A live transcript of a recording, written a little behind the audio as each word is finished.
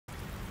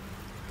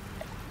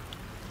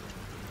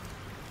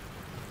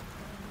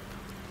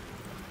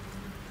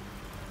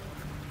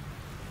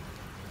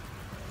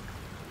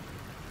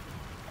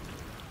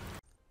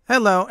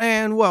Hello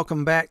and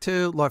welcome back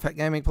to Lord Fenton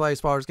Gaming Plays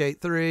Baldur's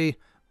Gate 3.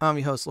 I'm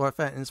your host Lord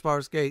Fenton.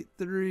 Baldur's Gate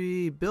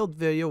 3 build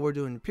video. We're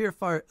doing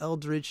Purifier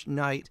Eldritch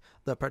Knight,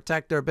 the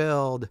Protector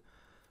build.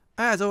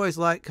 As always,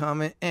 like,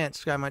 comment, and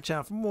subscribe to my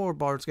channel for more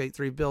Baldur's Gate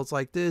 3 builds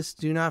like this.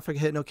 Do not forget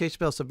to hit notification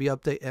bell so be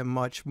updated and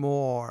much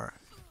more.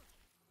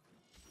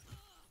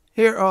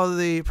 Here are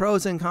the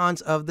pros and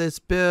cons of this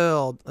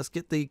build. Let's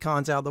get the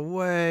cons out of the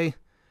way.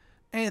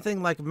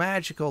 Anything like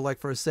magical, like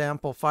for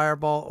example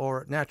fireball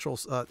or natural,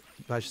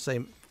 I should say,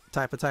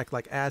 type attack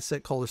like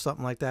acid, cold, or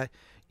something like that,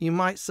 you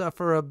might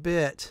suffer a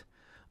bit.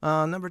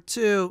 Number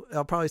two,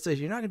 I'll probably say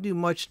you're not going to do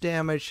much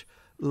damage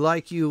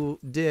like you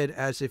did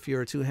as if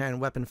you're a two-hand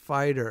weapon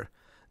fighter.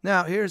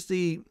 Now, here's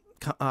the,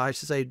 I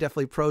should say,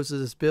 definitely pros of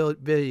this build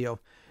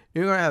video.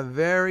 You're going to have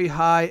very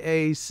high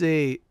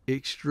AC,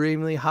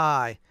 extremely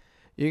high.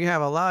 You can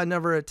have a lot of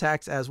number of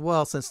attacks as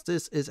well, since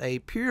this is a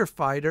pure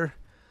fighter.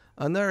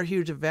 Another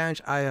huge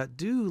advantage I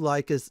do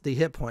like is the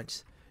hit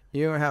points.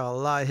 You're going to have a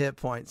lot of hit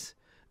points.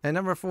 And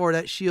number four,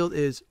 that shield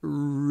is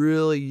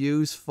really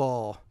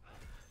useful.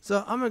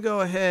 So I'm going to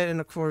go ahead and,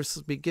 of course,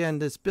 begin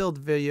this build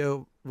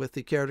video with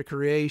the character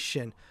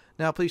creation.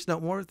 Now, please note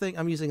one more thing.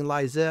 I'm using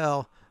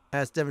Lizelle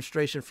as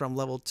demonstration from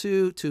level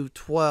 2 to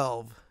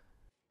 12.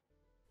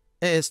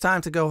 It's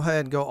time to go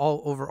ahead and go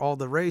over all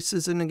the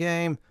races in the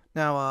game.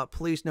 Now,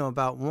 please know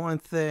about one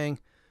thing.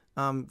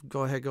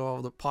 Go ahead and go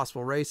over the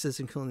possible races,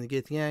 including the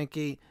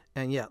Githyanki.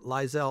 And yeah,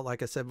 Lizelle,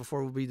 like I said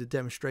before, will be the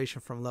demonstration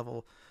from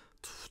level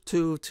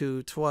 2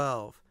 to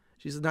 12.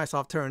 She's a nice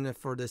alternative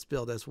for this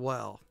build as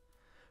well.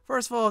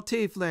 First of all,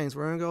 tieflings.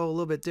 We're going to go a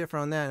little bit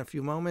different on that in a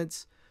few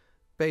moments.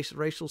 Base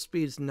racial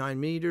speed is 9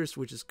 meters,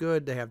 which is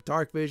good. They have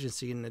dark vision,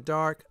 see in the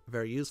dark.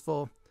 Very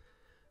useful.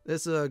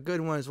 This is a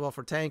good one as well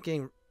for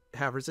tanking.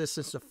 Have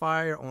resistance to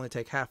fire, only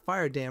take half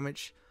fire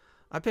damage.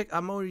 I'm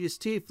going to use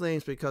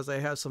tieflings because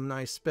they have some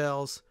nice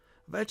spells.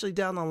 Eventually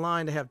down the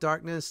line they have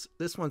darkness.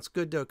 This one's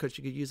good though because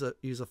you could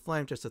use a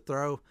flame just to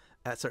throw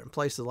at certain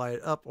places to light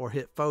it up or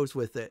hit foes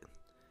with it.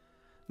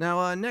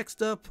 Now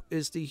next up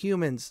is the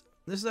humans.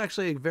 This is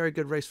actually a very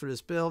good race for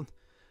this build.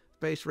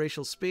 Base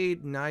racial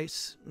speed,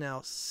 nice. Now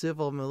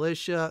civil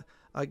militia,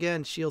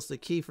 again, shield's the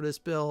key for this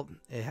build.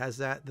 It has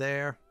that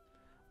there,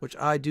 which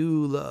I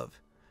do love.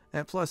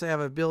 And plus they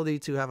have ability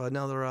to have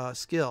another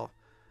skill.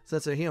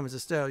 Since they're humans,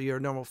 instead of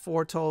your normal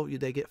 4 total,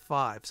 they get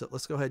 5. So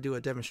let's go ahead and do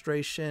a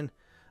demonstration.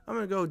 I'm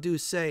going to go do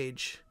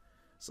Sage.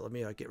 So let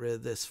me get rid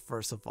of this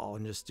first of all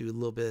and just do a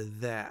little bit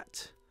of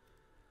that.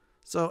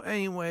 So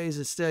anyways,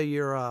 instead of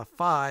your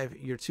 5,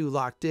 you're 2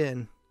 locked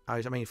in.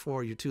 I mean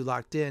 4, you're 2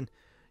 locked in.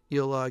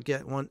 You'll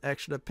get 1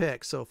 extra to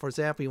pick. So for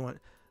example, you want,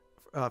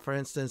 for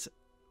instance,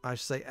 I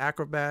should say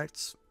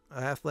acrobats,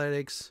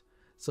 athletics,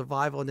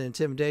 survival, and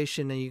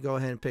intimidation. And you go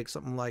ahead and pick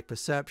something like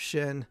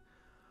perception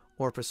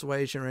or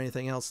persuasion or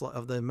anything else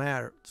of the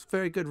matter. It's a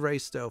very good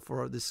race though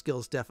for the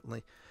skills,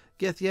 definitely.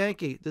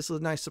 Githyanki, this is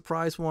a nice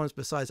surprise ones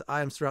besides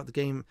items throughout the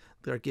game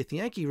that are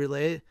Githyanki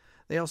related.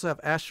 They also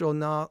have astral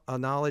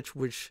knowledge,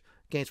 which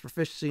gains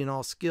proficiency in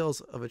all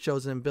skills of a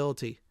chosen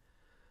ability.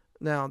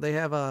 Now they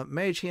have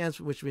mage hands,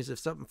 which means if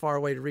something far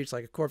away to reach,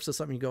 like a corpse or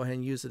something, you go ahead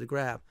and use it to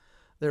grab.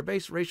 Their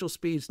base racial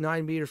speed is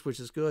 9 meters, which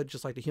is good,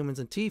 just like the humans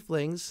and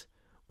tieflings,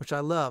 which I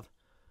love.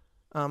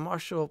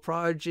 Martial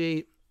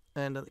prodigy,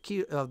 and the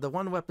key of the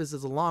one weapon is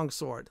a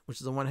longsword,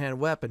 which is a one-handed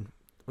weapon,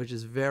 which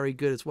is very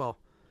good as well.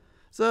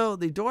 So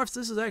the dwarfs,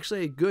 this is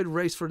actually a good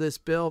race for this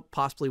build,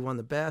 possibly one of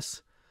the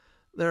best.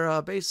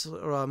 Their base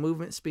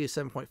movement speed is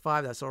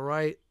 7.5, that's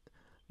alright.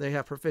 They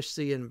have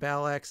proficiency in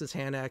battle axes,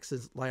 hand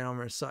axes, light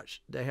armor, and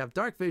such. They have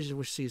dark vision,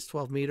 which sees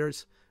 12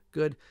 meters,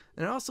 good.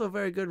 And also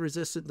very good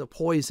resistant to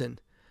poison.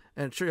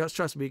 And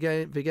trust me,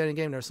 beginning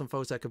game, there's some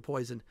foes that can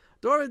poison.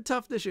 Dwarven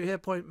toughness, your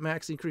hit point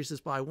max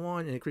increases by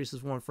 1, and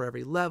increases 1 for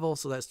every level,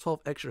 so that's 12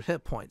 extra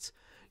hit points.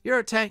 You're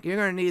a tank, you're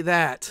going to need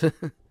that.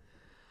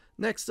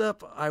 Next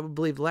up, I would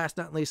believe last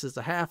not least is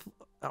the half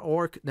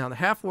orc. Now the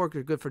half orc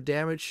are good for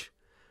damage.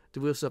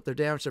 To boost up their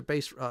damage, their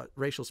base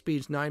racial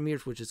speed is 9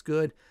 meters, which is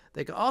good.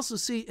 They can also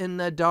see in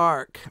the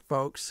dark,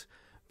 folks.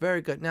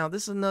 Very good. Now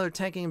this is another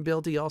tanking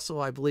ability also,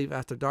 I believe,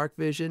 after dark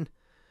vision.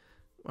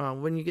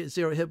 When you get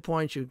 0 hit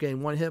points, you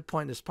gain 1 hit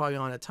point. It's probably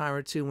on a time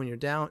or 2 when you're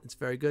down. It's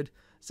very good.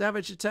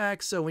 Savage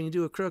attack, so when you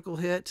do a critical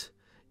hit,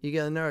 you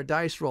get another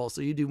dice roll,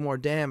 so you do more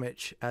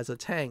damage as a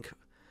tank.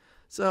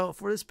 So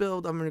for this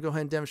build, I'm going to go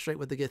ahead and demonstrate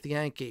with the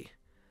Githyanki.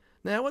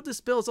 Now what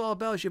this build is all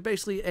about is you're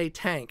basically a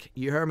tank.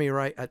 You heard me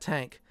right, a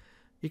tank.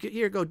 You could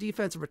either go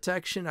defense or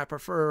protection. I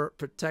prefer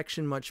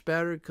protection much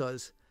better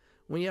because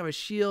when you have a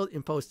shield,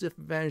 impose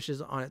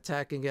disadvantages on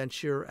attacking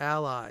against your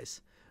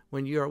allies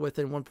when you are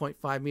within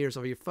 1.5 meters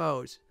of your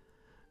foes.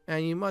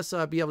 And you must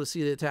be able to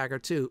see the attacker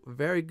too.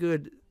 Very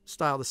good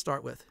style to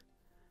start with.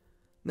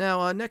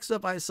 Now next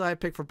up I decided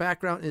to pick for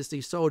background is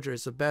the soldier.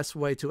 It's the best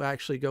way to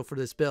actually go for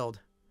this build.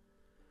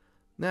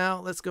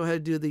 Now let's go ahead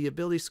and do the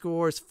ability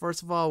scores.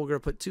 First of all, we're going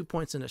to put 2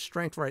 points in the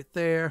strength right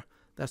there.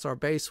 That's our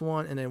base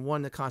one. And then 1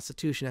 in the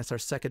constitution. That's our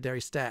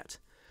secondary stat.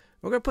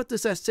 We're going to put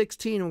this at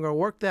 16. We're going to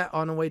work that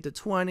on the way to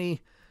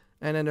 20.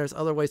 And then there's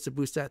other ways to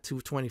boost that to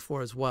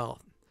 24 as well.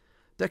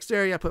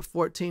 Dexterity, I put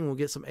 14. We'll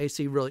get some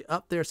AC really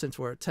up there since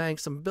we're a tank.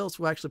 Some builds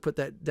will actually put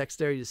that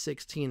dexterity to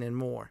 16 and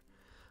more.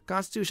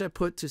 Constitution, I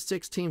put to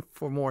 16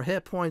 for more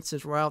hit points.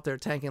 Since we're out there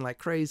tanking like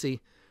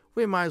crazy,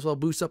 we might as well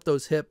boost up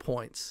those hit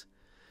points.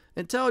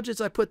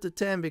 Intelligence, I put to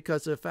 10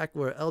 because of the fact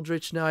we're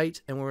Eldritch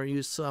Knight and we're going to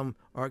use some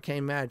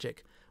arcane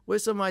magic.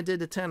 Wisdom, I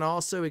did to 10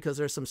 also because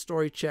there's some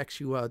story checks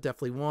you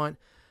definitely want.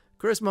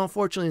 Charisma,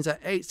 unfortunately, is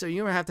at 8, so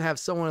you're going to have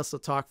someone else to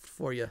talk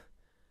for you.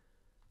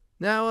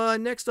 Now,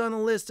 next on the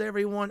list,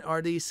 everyone,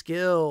 are these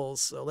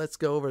skills. So let's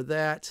go over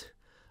that.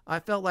 I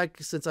felt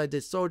like since I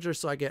did soldier,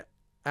 so I get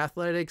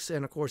athletics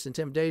and, of course,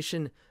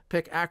 intimidation.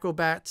 Pick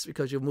acrobats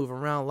because you'll move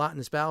around a lot in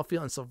this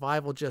battlefield, and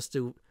survival just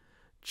to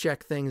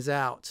check things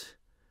out.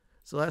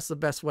 So that's the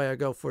best way I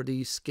go for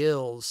these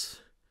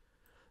skills.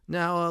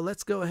 Now,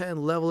 let's go ahead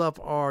and level up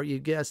our, you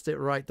guessed it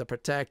right, the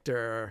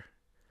protector.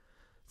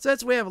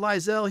 Since we have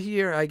Lizelle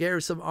here, I gave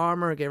her some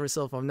armor, gave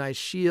herself a nice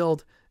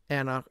shield,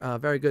 and a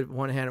very good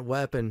one-handed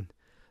weapon.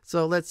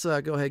 So let's go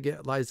ahead and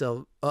get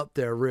Lizelle up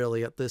there,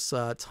 really, at this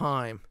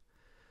time.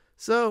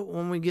 So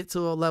when we get to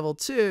a level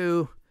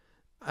 2,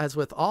 as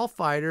with all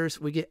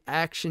fighters, we get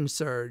Action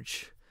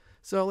Surge.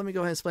 So let me go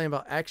ahead and explain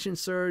about Action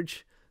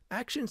Surge.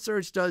 Action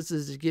Surge does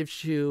is it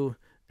gives you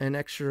an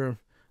extra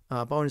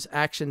bonus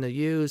action to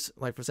use.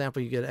 Like, for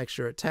example, you get an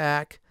extra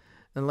attack,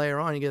 and later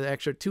on you get an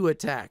extra 2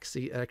 attacks,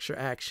 the extra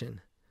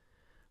action,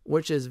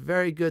 which is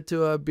very good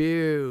to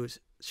abuse.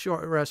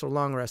 Short rest or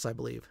long rest, I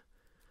believe.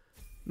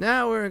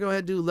 Now we're going to go ahead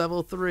and do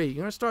level 3. You're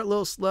going to start a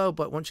little slow,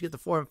 but once you get to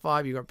 4 and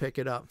 5, you're going to pick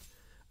it up.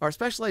 Our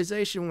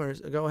specialization, we're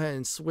going to go ahead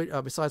and switch.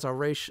 Besides our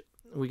race,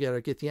 we got to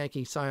get the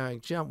Yankee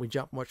Psionic Jump. We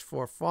jump much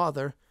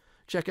farther.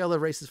 Check other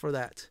races for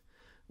that.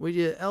 We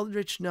did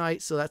Eldritch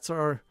Knight, so that's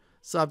our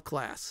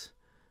subclass.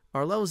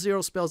 Our level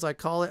 0 spells, I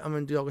call it. I'm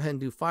going to go ahead and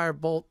do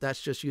Firebolt.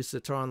 That's just used to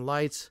turn on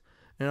lights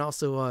and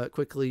also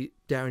quickly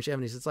damage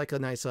enemies. It's like a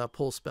nice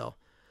pull spell.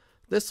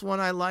 This one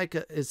I like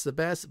is the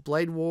best,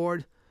 Blade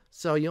Ward.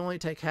 So you only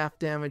take half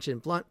damage in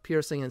blunt,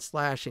 piercing, and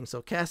slashing.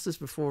 So cast this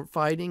before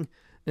fighting,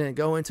 and then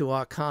go into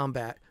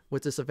combat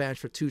with this advantage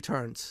for 2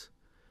 turns.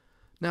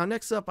 Now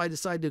next up, I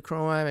decided to do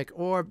Chromatic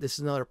Orb. This is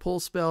another pull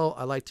spell.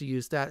 I like to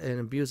use that and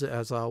abuse it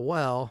as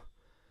well.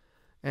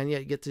 And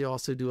yet you get to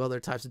also do other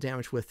types of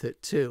damage with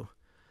it too.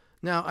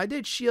 Now I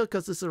did Shield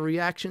because this is a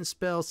reaction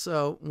spell.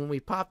 So when we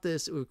pop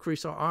this, it will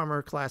increase our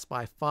armor class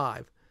by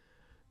 5.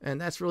 And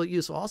that's really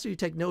useful. Also, you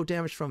take no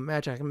damage from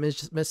magic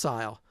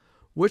missile,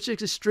 which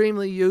is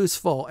extremely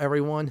useful,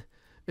 everyone.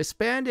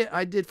 Expand it,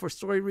 I did for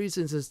story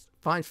reasons, is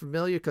find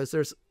familiar, because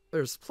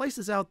there's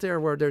places out there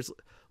where there's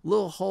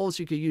little holes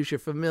you could use your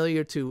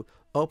familiar to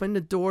open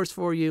the doors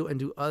for you and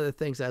do other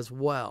things as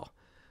well.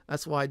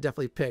 That's why I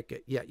definitely pick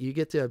it. Yeah, you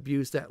get to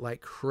abuse that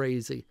like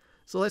crazy.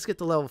 So let's get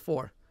to level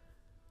 4.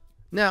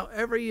 Now,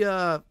 every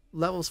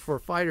levels for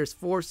fighters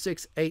 4,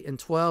 6, 8, and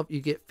 12,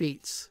 you get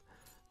feats.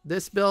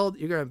 This build,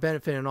 you're going to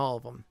benefit in all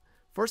of them.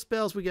 For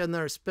spells, we get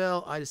another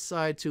spell. I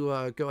decided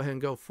to go ahead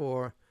and go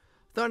for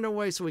Thunder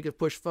Wave so we could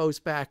push foes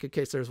back in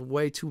case there's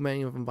way too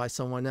many of them by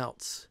someone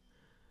else.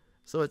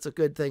 So it's a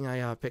good thing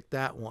I picked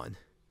that one.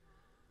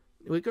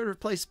 We could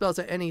replace spells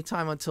at any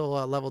time until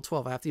level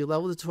 12. After you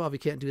level to 12, you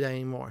can't do that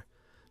anymore.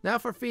 Now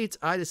for feats,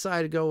 I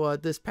decided to go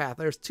this path.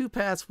 There's 2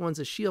 paths. One's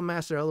a Shield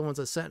Master, the other one's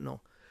a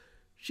Sentinel.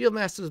 Shield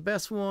Master is the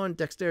best one.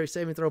 Dexterity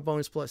saving throw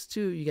bonus +2.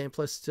 You gain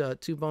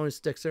 +2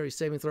 bonus dexterity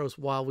saving throws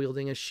while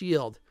wielding a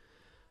shield.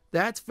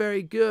 That's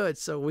very good.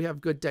 So we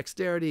have good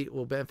dexterity.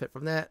 We'll benefit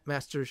from that.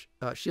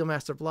 Shield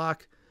Master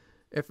block.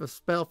 If a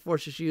spell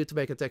forces you to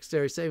make a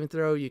dexterity saving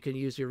throw, you can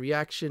use your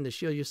reaction to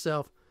shield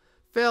yourself.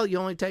 Fail, you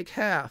only take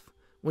half.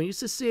 When you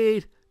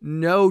succeed,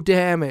 no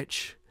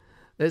damage.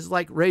 It's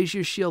like raise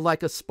your shield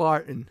like a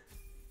Spartan.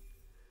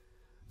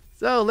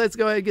 So let's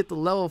go ahead and get to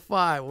level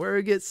 5, where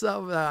we get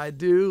something that I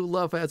do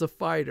love as a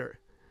fighter.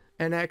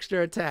 An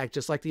extra attack,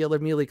 just like the other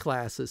melee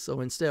classes.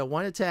 So instead of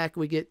 1 attack,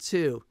 we get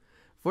 2.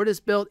 For this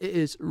build, it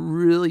is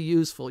really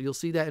useful. You'll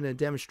see that in a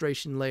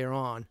demonstration later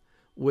on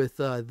with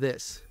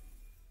this.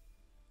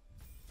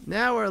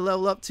 Now we're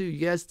level up to, you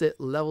guessed it,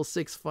 level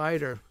 6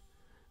 fighter.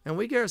 And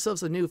we get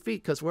ourselves a new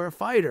feat because we're a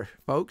fighter,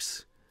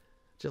 folks.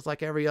 Just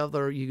like every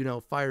other,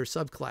 fighter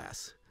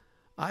subclass.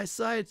 I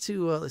decided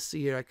to, let's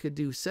see here, I could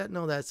do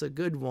Sentinel, that's a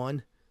good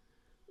one.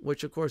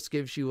 Which, of course,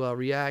 gives you a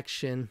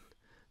reaction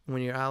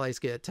when your allies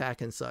get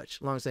attacked and such,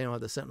 as long as they don't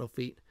have the Sentinel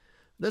feat.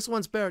 This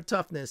one's better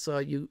toughness, so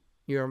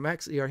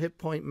your hit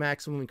point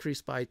maximum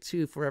increased by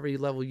 2 for every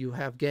level you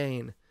have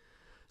gained.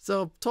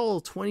 So, total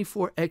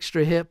 24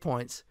 extra hit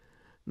points.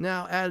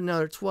 Now, add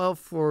another 12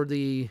 for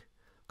the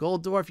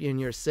Gold Dwarf in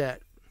your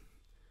set.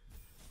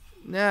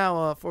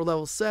 Now, for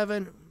level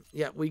 7,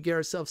 yeah, we get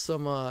ourselves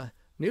some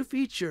new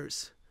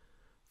features.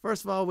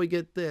 First of all, we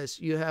get this.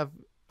 You have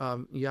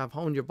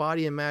honed your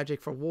body in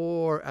magic for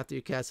war. After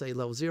you cast a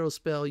level 0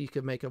 spell, you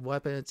can make a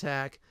weapon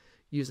attack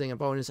using a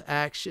bonus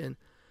action.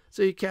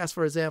 So you cast,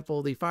 for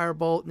example, the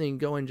Firebolt, and then you can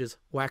go and just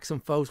whack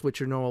some foes with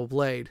your normal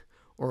blade,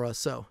 or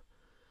so.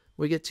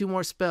 We get 2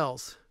 more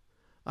spells.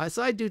 I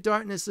decided to do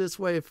Darkness this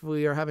way if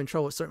we are having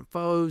trouble with certain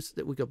foes,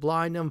 that we could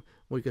blind them.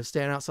 We can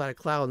stand outside a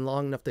cloud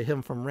long enough to hit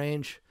them from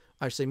range.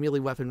 I should say melee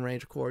weapon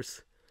range, of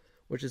course,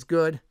 which is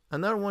good.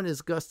 Another one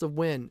is Gust of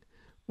Wind.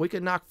 We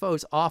can knock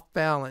foes off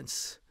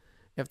balance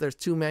if there's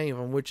too many of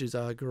them, which is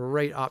a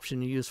great option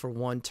to use for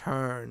one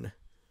turn.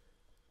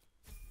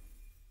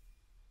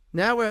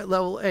 Now we're at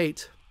level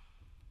 8.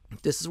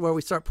 This is where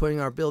we start putting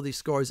our ability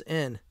scores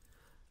in.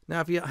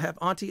 Now if you have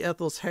Auntie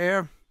Ethel's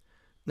hair,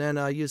 then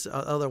use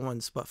other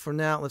ones. But for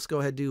now, let's go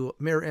ahead and do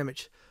Mirror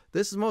Image.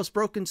 This is the most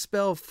broken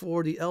spell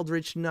for the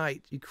Eldritch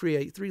Knight. You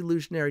create 3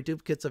 illusionary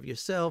duplicates of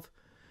yourself.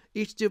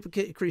 Each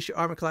duplicate increases your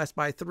armor class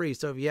by 3.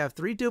 So if you have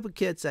 3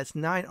 duplicates, that's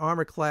 9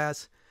 armor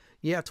class.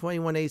 You have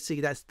 21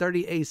 AC, that's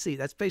 30 AC.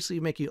 That's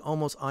basically make you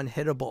almost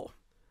unhittable.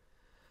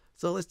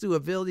 So let's do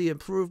ability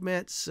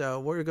improvement. So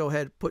we're going to go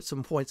ahead and put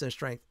some points in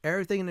strength.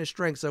 Everything in the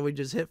strength, so we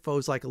just hit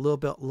foes like a little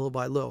bit, little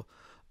by little.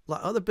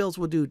 Other builds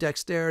will do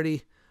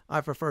dexterity.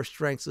 I prefer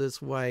strength, so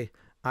this way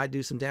I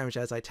do some damage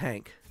as I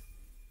tank.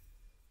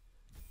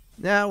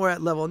 Now we're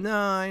at level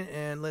 9,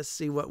 and let's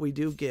see what we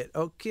do get.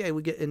 Okay,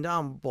 we get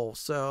Indomitable.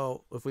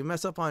 So if we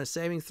mess up on a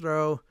saving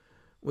throw,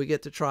 we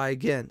get to try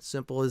again.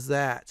 Simple as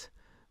that.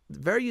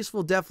 Very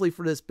useful definitely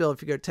for this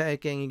build if you're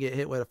tanking and get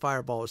hit with a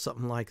fireball or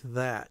something like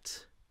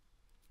that.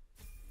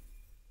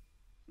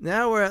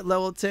 Now we're at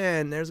level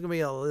 10. There's going to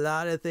be a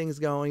lot of things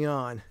going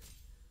on.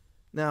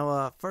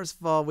 Now, first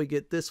of all, we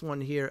get this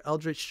one here.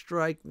 Eldritch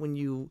Strike. When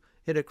you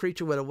hit a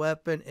creature with a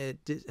weapon, it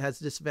has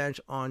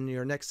disadvantage on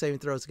your next saving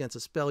throws against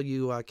a spell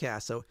you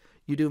cast. So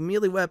you do a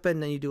melee weapon,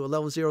 then you do a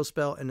level 0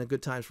 spell and a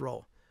good times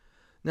roll.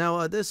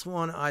 Now this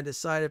one I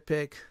decided to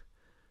pick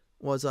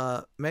was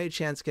a Mage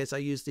Hand in case I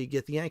used the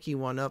Get the Yankee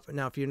one up.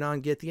 Now if you're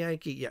non Get the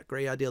Yankee, yeah,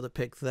 great idea to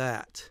pick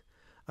that.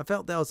 I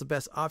felt that was the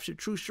best option.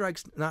 True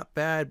Strike's not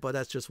bad, but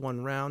that's just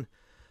one round.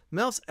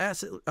 Melf's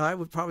Acid, I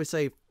would probably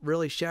say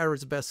really Shatter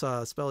is the best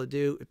spell to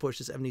do. It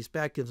pushes enemies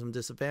back, gives them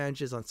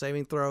disadvantages on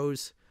saving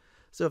throws.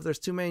 So if there's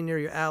too many near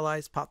your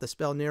allies, pop the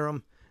spell near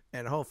them,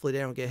 and hopefully they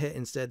don't get hit.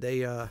 Instead,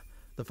 the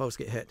foes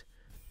get hit.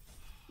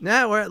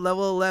 Now we're at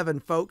level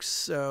 11, folks.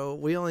 So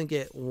we only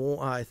get,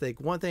 I think,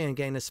 one thing and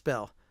gain a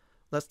spell.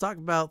 Let's talk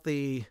about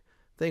the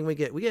thing we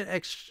get. We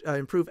get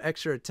improved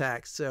extra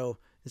attacks. So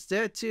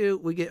instead of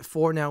 2, we get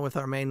 4 now with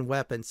our main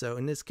weapon. So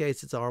in this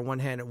case, it's our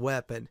one-handed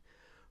weapon.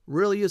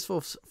 Really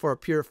useful for a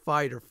pure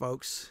fighter,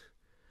 folks.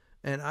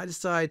 And I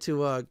decided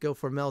to go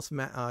for Mel's,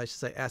 I should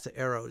say, acid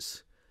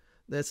arrows.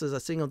 This is a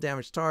single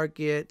damage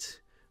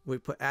target. We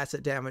put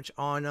acid damage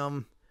on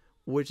them,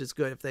 which is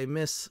good. If they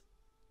miss,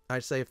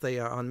 I'd say if they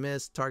are on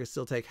miss, targets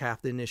still take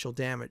half the initial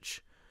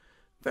damage.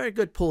 Very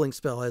good pulling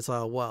spell as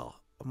well.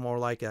 More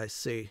like I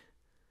see.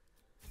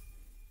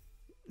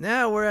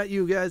 Now we're at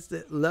you guys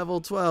at level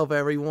 12,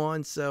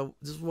 everyone. So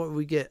this is what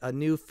we get, a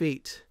new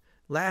feat.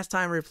 Last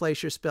time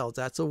replace your spells.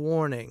 That's a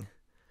warning.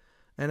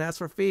 And as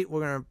for feat,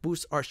 we're going to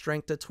boost our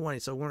strength to 20.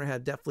 So we're going to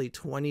have definitely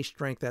 20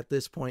 strength at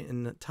this point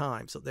in the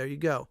time. So there you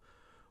go.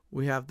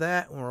 We have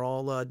that, and we're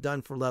all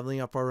done for leveling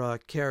up our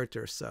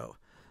character. So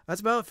that's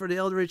about it for the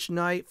Eldritch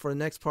Knight. For the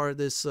next part of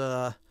this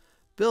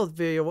build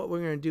video, what we're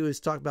going to do is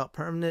talk about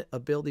permanent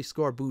ability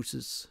score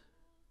boosts.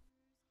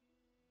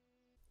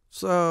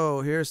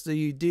 So here's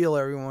the deal,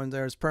 everyone.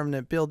 There's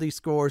permanent ability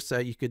scores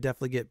that you could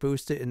definitely get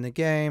boosted in the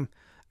game.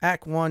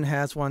 Act 1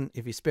 has one.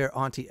 If you spare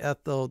Auntie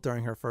Ethel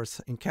during her first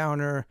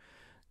encounter,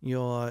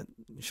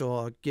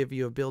 she'll give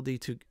you ability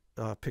to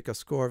pick a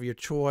score of your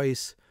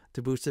choice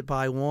to boost it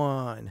by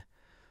 1.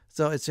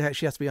 So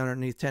she has to be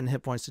underneath 10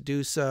 hit points to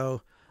do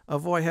so.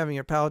 Avoid having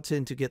your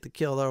paladin to get the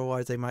kill,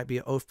 otherwise they might be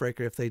an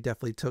Oathbreaker if they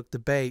definitely took the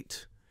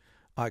bait,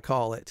 I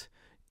call it.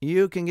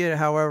 You can get it,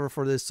 however,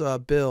 for this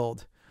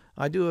build.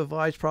 I do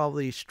advise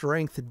probably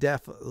strength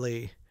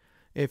definitely.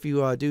 If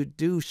you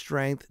do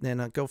strength,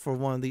 then go for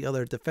one of the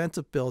other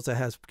defensive builds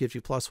that gives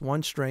you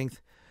 +1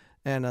 strength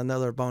and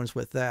another bonus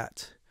with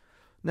that.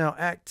 Now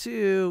Act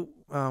 2,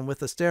 with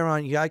the Str OR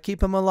Con, you gotta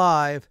keep him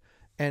alive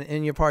and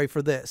in your party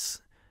for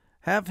this.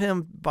 Have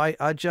him by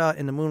Aja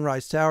in the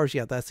Moonrise Towers.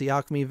 Yeah, that's the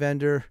alchemy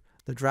vendor,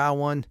 the drow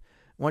one.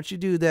 Once you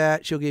do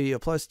that, she'll give you a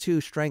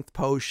 +2 strength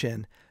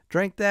potion.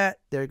 Drink that,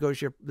 there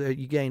goes you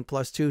gain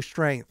 +2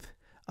 strength.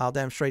 I'll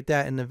demonstrate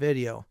that in the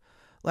video.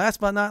 Last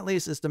but not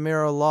least is the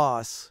Mirror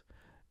Loss.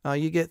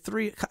 You get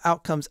 3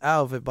 outcomes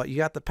out of it, but you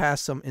got to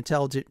pass some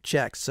intelligent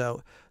checks.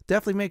 So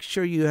definitely make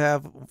sure you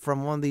have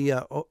from one of the,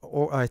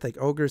 I think,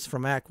 ogres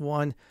from Act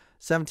 1,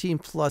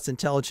 17+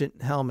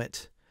 intelligent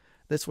helmet.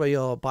 This way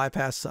you'll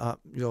bypass,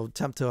 you'll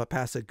attempt to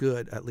pass it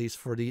good, at least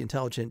for the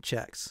intelligent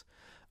checks.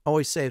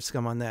 Always save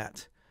scum on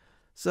that.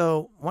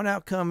 So one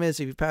outcome is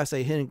if you pass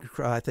a hidden,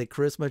 I think,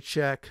 charisma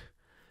check,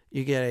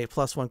 you get a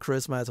 +1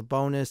 charisma as a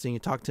bonus, and you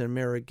talk to the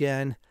mirror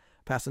again.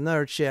 Pass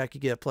another check,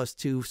 you get a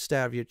 +2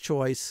 stat of your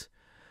choice.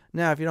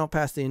 Now, if you don't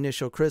pass the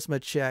initial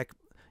charisma check,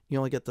 you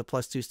only get the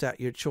 +2 stat of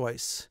your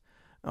choice.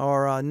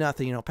 Or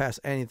nothing, you don't pass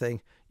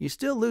anything. You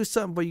still lose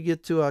something, but you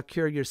get to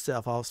cure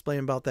yourself. I'll explain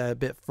about that a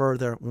bit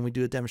further when we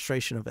do a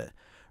demonstration of it.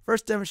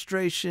 First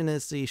demonstration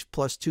is the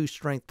 +2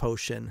 strength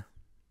potion.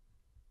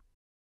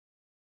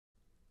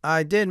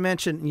 I did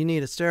mention you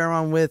need a Str OR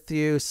Con with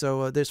you,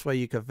 so this way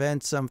you can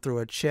vent some through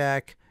a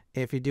check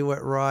If you do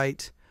it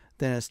right,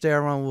 then a Str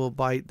will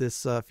bite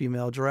this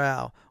female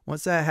drow.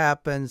 Once that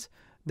happens,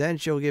 then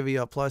she'll give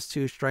you a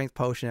 +2 strength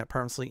potion that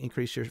permanently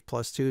increases your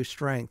 +2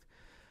 strength.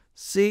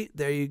 See,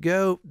 there you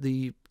go.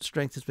 The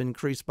strength has been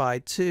increased by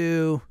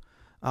 2.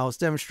 I was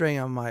demonstrating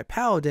on my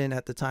paladin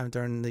at the time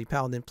during the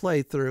paladin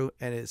playthrough,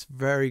 and it's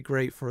very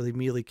great for the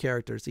melee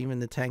characters, even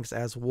the tanks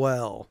as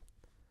well.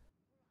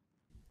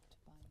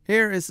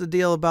 Here is the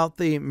deal about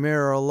the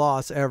mirror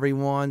loss,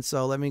 everyone.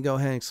 So let me go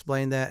ahead and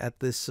explain that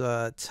at this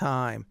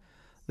time.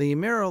 The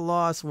mirror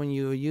loss, when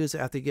you use it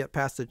after you get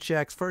past the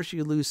checks, first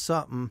you lose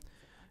something.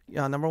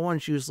 Number 1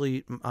 is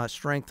usually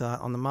strength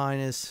on the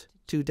minus,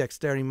 2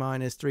 dexterity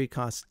minus, 3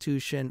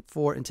 constitution,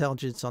 4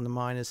 intelligence on the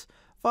minus,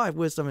 5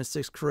 wisdom, and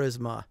 6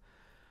 charisma.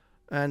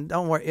 And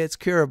don't worry, it's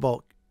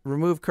curable.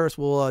 Remove curse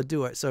will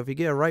do it. So if you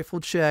get a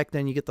rightful check,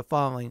 then you get the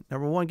following.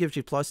 Number 1 gives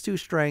you +2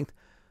 strength.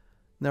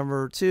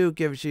 Number 2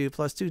 gives you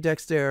 +2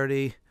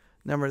 dexterity.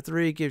 Number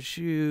 3 gives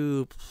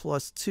you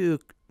 +2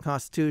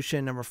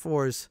 constitution. Number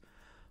 4 is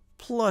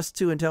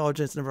 +2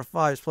 intelligence. Number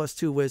 5 is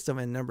 +2 wisdom.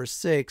 And number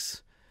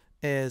 6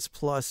 is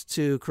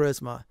 +2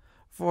 charisma.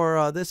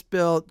 For this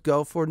build,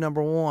 go for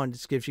number 1.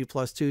 This gives you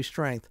 +2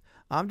 strength.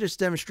 I'm just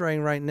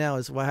demonstrating right now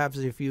is what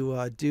happens if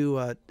you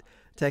do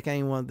take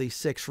any one of these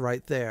 6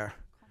 right there.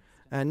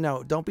 And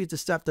no, don't be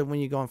deceptive when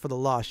you're going for the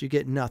loss. You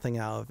get nothing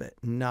out of it.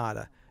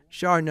 Nada.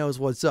 Shar knows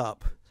what's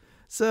up.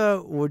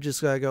 So we're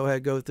just going to go ahead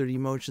and go through the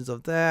emotions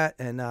of that.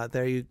 And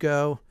there you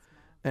go.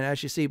 And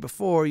as you see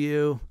before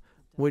you,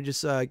 we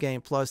just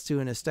gain +2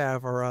 in a stat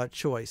of our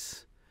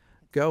choice.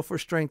 Go for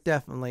strength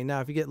definitely.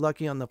 Now if you get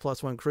lucky on the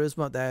 +1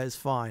 charisma, that is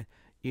fine.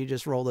 You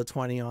just roll a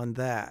 20 on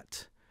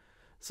that.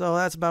 So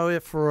that's about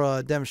it for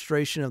a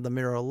demonstration of the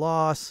mirror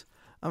loss.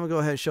 I'm going to go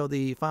ahead and show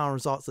the final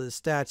results of the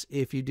stats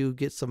if you do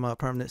get some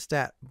permanent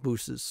stat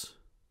boosts.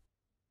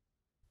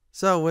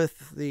 So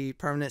with the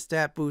permanent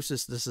stat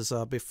boosts, this is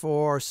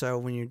before. So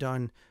when you're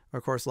done,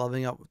 of course,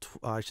 leveling up,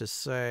 I should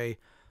say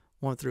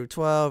 1 through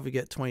 12, you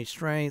get 20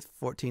 strength,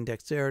 14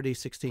 dexterity,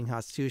 16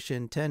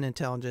 constitution, 10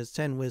 intelligence,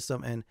 10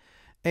 wisdom, and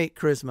 8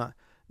 charisma.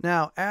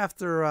 Now,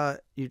 after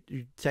you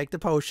take the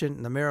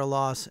potion, the mirror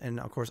loss,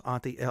 and of course,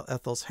 Auntie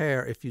Ethel's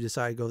hair, if you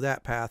decide to go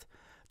that path,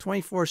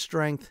 24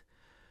 strength.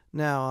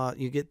 Now,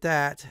 you get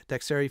that,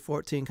 dexterity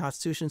 14,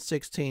 constitution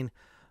 16,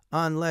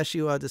 unless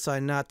you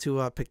decide not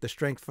to pick the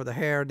strength for the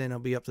hair, then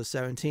it'll be up to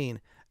 17.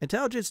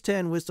 Intelligence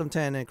 10, wisdom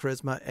 10, and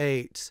charisma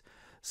 8.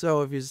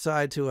 So if you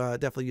decide to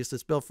definitely use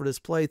this build for this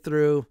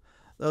playthrough,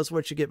 those are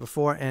what you get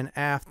before and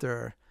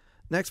after.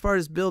 Next part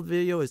of this build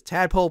video is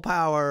tadpole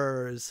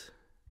powers.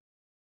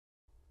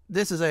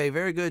 This is a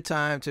very good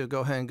time to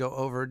go ahead and go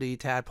over the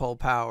tadpole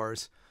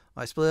powers.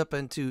 I split up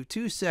into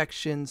 2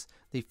 sections.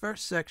 The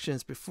first section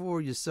is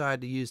before you decide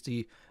to use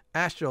the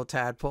astral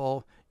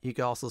tadpole. You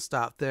can also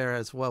stop there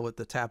as well with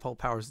the tadpole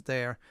powers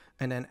there.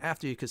 And then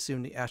after you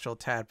consume the astral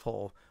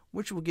tadpole,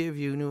 which will give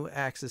you new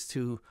access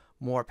to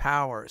more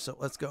power. So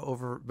let's go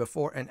over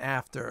before and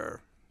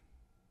after.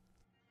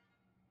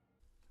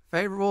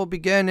 Favorable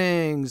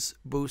beginnings.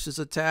 Boosts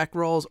attack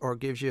rolls or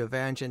gives you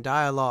advantage in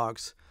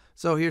dialogues.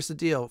 So here's the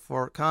deal.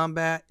 For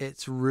combat,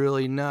 it's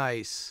really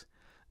nice.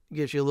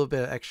 Gives you a little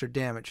bit of extra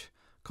damage.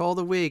 Call of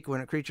the week. When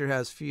a creature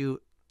has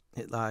few,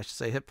 I should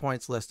say, hit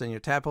points less than your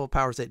tadpole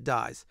powers, it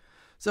dies.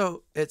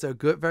 So it's a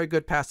very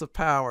good passive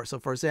power. So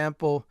for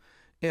example,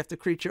 if the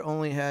creature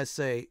only has,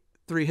 say,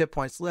 3 hit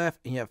points left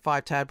and you have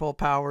 5 tadpole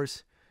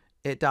powers,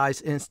 it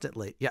dies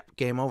instantly. Yep,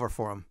 game over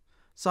for him.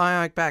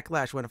 Psionic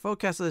Backlash. When a foe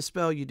casts a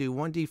spell, you do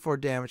 1d4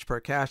 damage per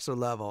caster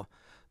level.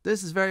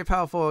 This is very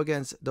powerful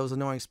against those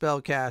annoying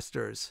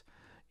spellcasters.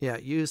 Yeah,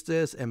 use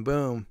this and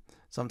boom.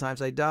 Sometimes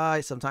they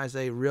die, sometimes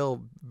they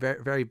reel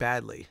very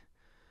badly.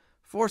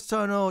 Force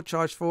Tunnel,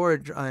 charge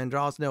forward and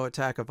draws no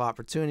attack of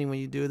opportunity when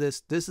you do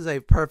this. This is a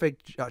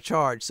perfect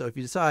charge. So if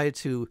you decide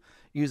to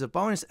use a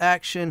bonus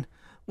action,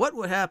 what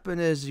would happen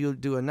is you'll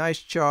do a nice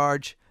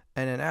charge,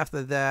 and then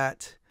after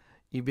that,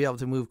 you'll be able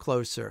to move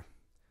closer.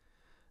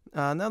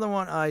 Another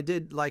one I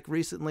did like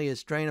recently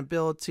is Drain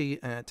Ability.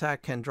 An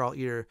attack can draw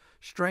either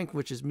Strength,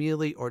 which is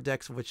melee, or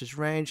Dex, which is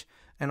range.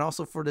 And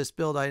also for this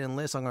build item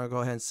list, I'm going to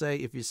go ahead and say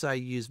if you decide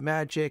to use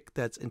Magic,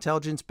 that's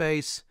intelligence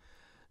base,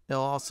 they'll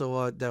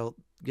also they'll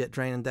get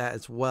drained in that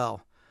as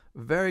well.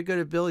 Very good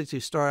ability to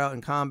start out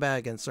in combat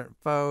against certain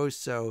foes.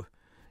 So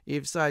if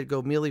you decide to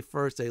go melee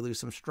first, they lose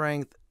some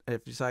strength.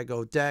 If you decide to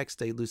go Dex,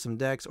 they lose some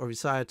Dex. Or if you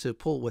decide to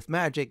pull with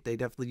Magic, they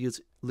definitely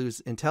lose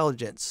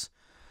intelligence.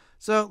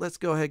 So let's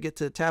go ahead and get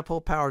to the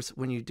tadpole powers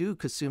when you do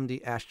consume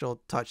the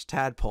Astral Touch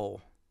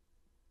Tadpole.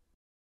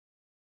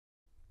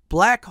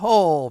 Black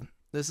Hole.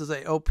 This is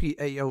a OP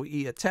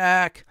AoE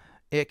attack.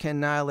 It can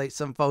annihilate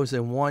some foes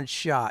in one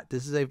shot.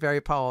 This is a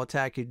very powerful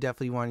attack you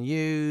definitely want to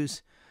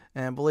use.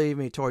 And believe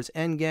me, towards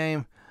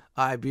endgame,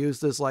 I abuse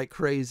this like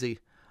crazy.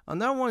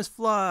 Another one is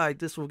Fly.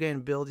 This will gain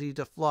ability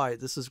to fly.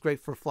 This is great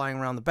for flying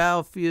around the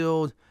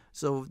battlefield.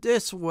 So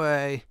this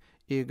way,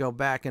 you go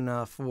back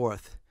and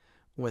forth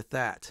with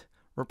that.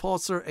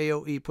 Repulsor,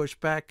 AoE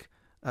pushback,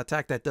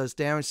 attack that does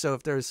damage. So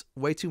if there's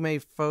way too many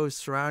foes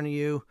surrounding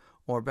you,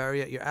 or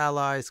barrier your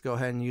allies, go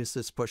ahead and use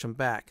this to push them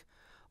back.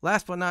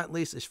 Last but not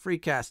least is free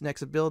cast.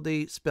 Next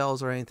ability,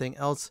 spells, or anything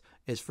else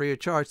is free of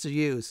charge to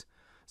use.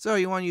 So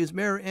you want to use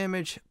mirror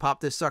image, pop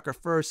this sucker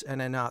first,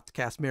 and then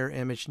cast mirror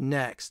image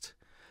next.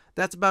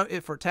 That's about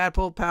it for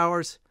tadpole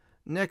powers.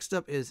 Next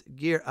up is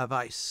gear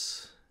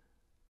advice.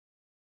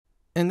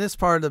 In this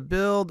part of the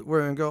build,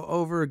 we're going to go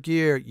over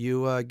gear.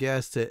 You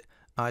guessed it.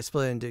 I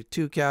split it into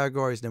two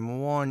categories. Number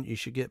one, you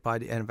should get by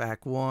the end of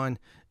Act 1,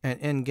 and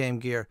in-game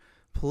gear.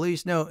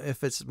 Please note,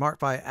 if it's marked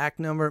by act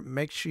number,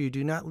 make sure you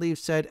do not leave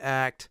said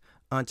act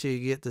until you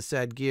get the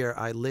said gear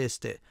I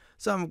listed.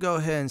 So I'm going to go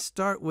ahead and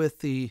start with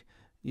the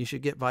you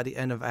should get by the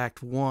end of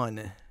Act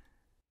 1.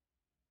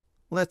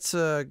 Let's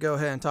go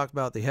ahead and talk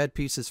about the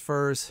headpieces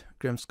first.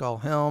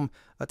 Grimskull Helm.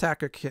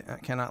 Attacker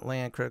cannot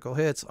land critical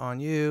hits on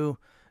you.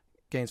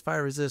 Gains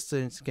fire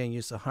resistance. Gain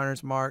use of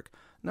Hunter's Mark.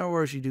 In other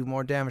words, you do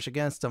more damage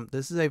against them.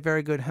 This is a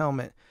very good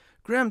helmet.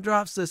 Grim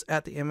drops this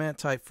at the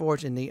Adamantite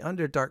Forge in the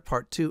Underdark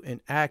Part 2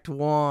 in Act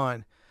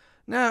 1.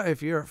 Now,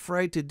 if you're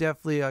afraid to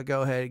definitely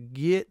go ahead and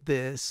get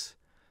this,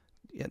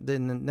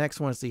 then the next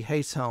one is the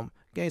Haste Helm.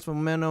 Gains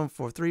momentum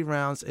for 3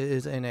 rounds. It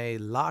is in a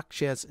lock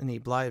chest in the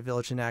Blighted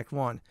Village in Act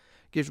 1.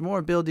 Gives more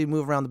ability to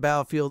move around the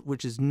battlefield,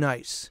 which is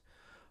nice.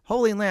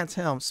 Holy Lance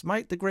Helm.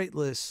 Smite the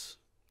Greatless.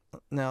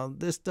 Now,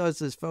 this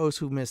does is foes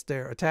who miss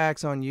their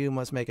attacks on you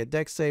must make a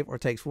dex save or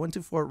takes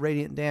 1d4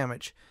 radiant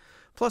damage.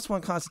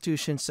 +1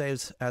 constitution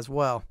saves as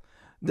well.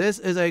 This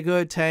is a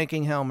good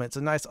tanking helmet. It's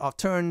a nice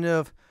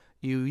alternative.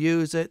 You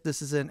use it.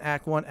 This is in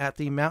Act 1 at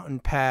the Mountain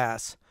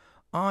Pass.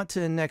 On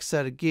to the next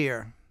set of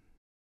gear.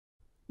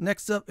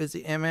 Next up is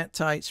the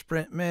Adamantite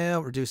Sprint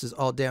Mail. Reduces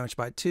all damage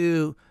by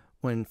 2.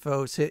 When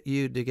foes hit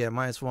you, they get a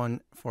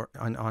 -1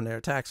 on their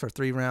attacks for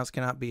 3 rounds.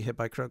 Cannot be hit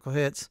by critical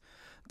hits.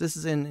 This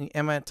is in the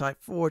Adamantite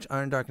Forge,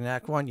 Underdark in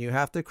Act 1. You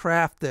have to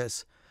craft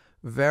this.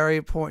 Very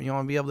important. You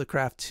want to be able to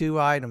craft 2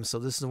 items. So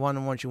this is one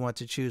of the ones you want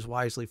to choose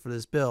wisely for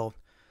this build.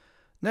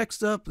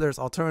 Next up, there's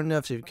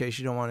alternatives in case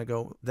you don't want to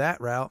go that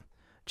route.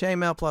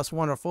 Chainmail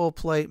 +1 or full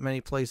plate.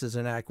 Many places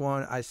in Act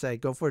 1. I say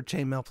go for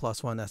chainmail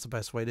 +1. That's the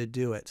best way to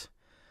do it.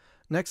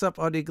 Next up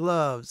are the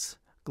gloves.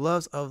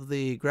 Gloves of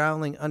the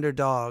Growling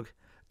Underdog.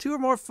 2 or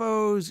more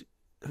foes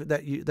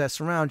that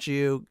surround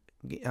you,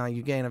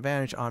 you gain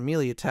advantage on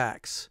melee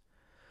attacks,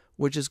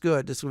 which is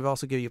good. This will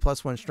also give you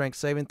 +1 strength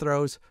saving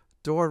throws.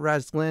 Dor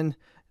Razglin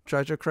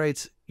treasure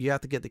crates. You have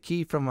to get the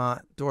key from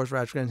Dor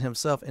Razglin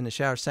himself in the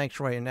Shadow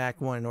Sanctuary in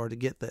Act 1 in order to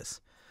get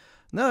this.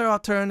 Another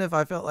alternative,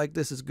 I felt like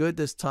this is good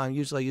this time.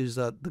 Usually I use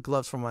the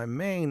gloves for my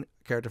main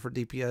character for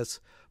DPS,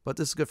 but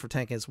this is good for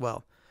tanking as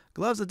well.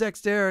 Gloves of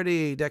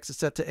Dexterity. Dex is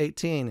set to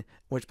 18,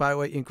 which by the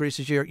way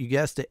increases your, you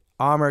guessed it,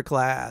 armor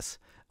class.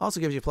 Also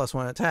gives you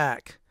 +1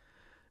 attack.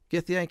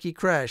 Githyanki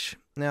Kresh.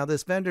 Now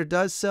this vendor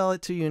does sell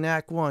it to you in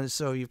Act 1,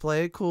 so you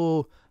play it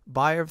cool.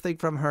 Buy everything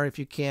from her if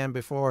you can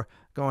before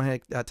going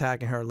ahead and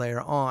attacking her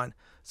later on.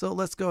 So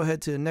let's go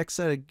ahead to the next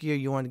set of gear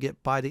you want to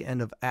get by the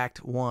end of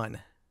Act 1.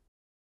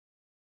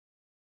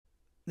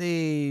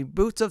 The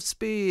Boots of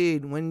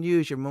Speed. When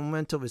used, your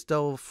momentum is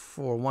doubled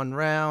for 1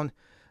 round.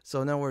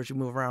 So in other words, you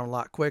move around a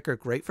lot quicker.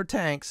 Great for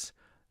tanks.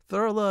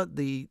 Thurla,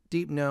 the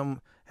Deep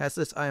Gnome, has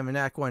this item in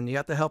Act 1. You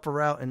have to help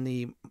her out in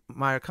the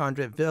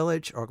Mitochondria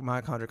Village, or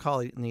Mitochondria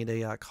Colony,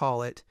 they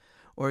call it.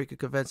 Or you could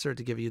convince her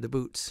to give you the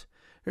boots.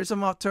 Here's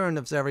some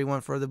alternatives,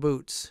 everyone, for the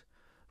boots.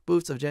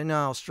 Boots of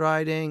Genial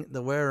Striding.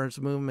 The wearer's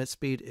movement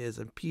speed is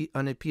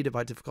unimpeded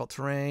by difficult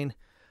terrain.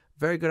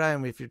 Very good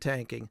item if you're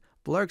tanking.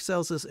 Blurk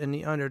sells this in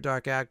the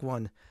Underdark Act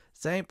 1.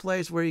 Same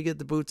place where you get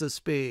the Boots of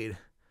Speed.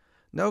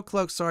 No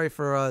cloak, sorry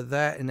for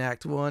that in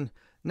Act 1.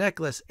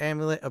 Necklace,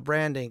 Amulet of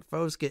Branding.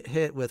 Foes get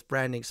hit with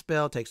branding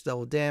spell, takes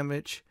double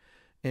damage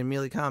in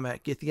melee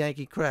combat.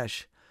 Githyanki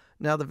Kresh.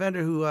 Now the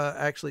vendor who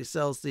actually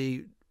sells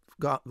the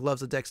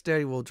Gloves of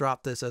Dexterity will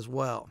drop this as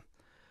well.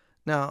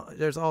 Now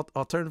there's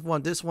alternative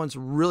one. This one's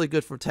really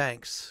good for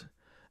tanks.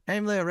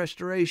 Amulet of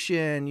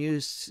Restoration.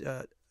 Use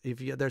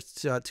there's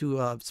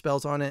 2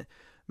 spells on it.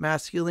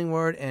 Mass Healing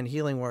Word and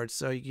Healing Word,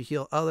 so you can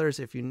heal others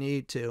if you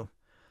need to.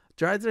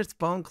 Drydra's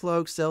Bone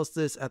Cloak sells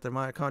this at the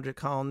Mitochondria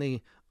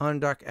Colony,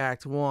 Underdark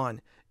Act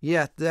 1.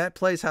 Yeah, that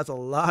place has a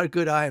lot of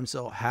good items,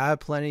 so have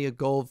plenty of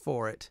gold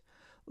for it.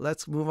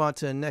 Let's move on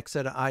to the next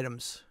set of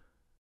items.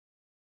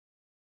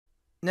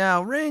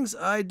 Now, rings,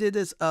 I did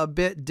this a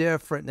bit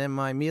different than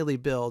my melee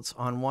builds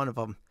on one of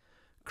them.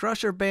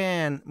 Crusher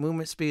Band,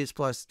 movement speed is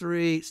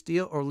 +3.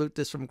 Steal or loot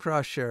this from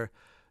Crusher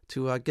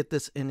to get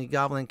this in the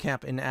Goblin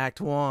Camp in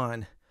Act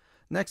 1.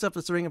 Next up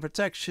is the Ring of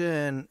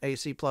Protection,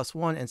 AC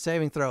 +1, and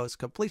saving throws.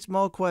 Complete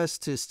small quests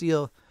to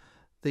steal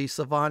the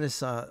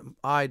Sylvanas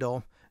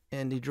idol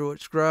in the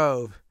Druid's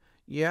Grove.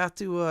 You have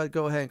to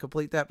go ahead and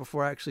complete that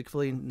before actually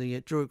completing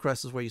the Druid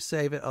quest is where you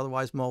save it.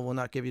 Otherwise, Mo will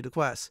not give you the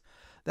quest.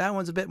 That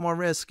one's a bit more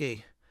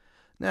risky.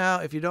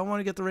 Now, if you don't want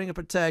to get the Ring of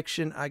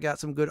Protection, I got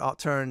some good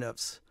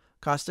alternatives.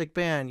 Caustic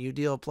Band, you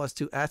deal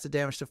 +2 acid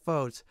damage to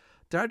foes.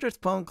 Drydra's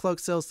Bone Cloak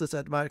sells this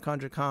at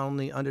Mitochondria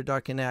Colony,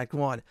 Underdark in Act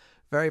 1.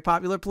 Very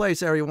popular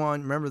place,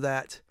 everyone. Remember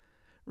that.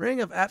 Ring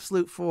of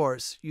Absolute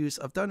Force. Use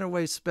of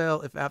Thunderwave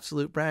spell if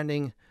absolute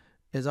branding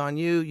is on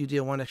you. You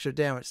deal 1 extra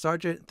damage.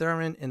 Sergeant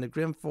Thurman in the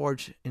Grim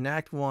Forge in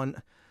Act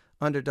 1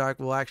 Underdark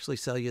will actually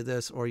sell you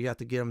this, or you have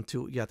to kill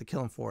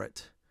him for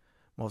it,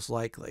 most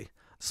likely.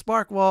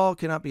 Spark Wall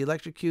cannot be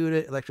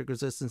electrocuted. Electric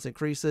resistance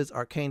increases.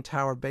 Arcane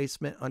Tower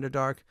Basement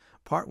Underdark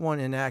Part 1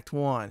 in Act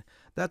 1.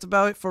 That's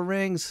about it for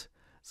rings.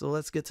 So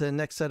let's get to the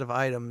next set of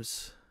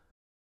items.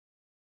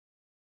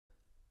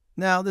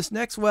 Now, this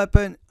next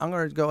weapon, I'm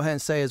going to go ahead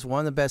and say is one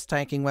of the best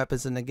tanking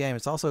weapons in the game.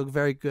 It's also a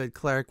very good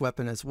cleric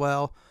weapon as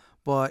well.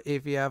 But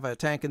if you have a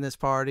tank in this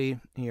party,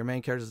 and your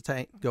main character is a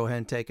tank, go ahead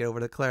and take it over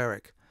to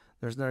cleric.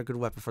 There's another good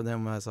weapon for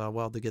them as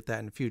well to get that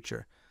in the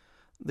future.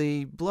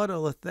 The Blood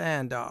of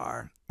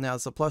Lathandar. Now,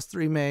 it's a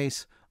 +3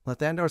 mace.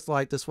 Lathandar's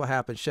light, this will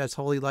happen. Sheds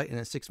holy light in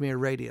a 6-meter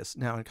radius.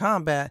 Now, in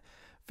combat,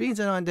 fiends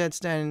and undead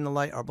standing in the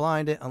light are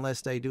blinded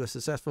unless they do a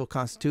successful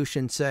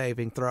constitution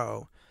saving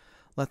throw.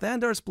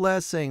 Lathandar's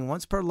Blessing.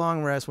 Once per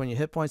long rest, when your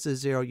hit points is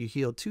 0, you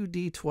heal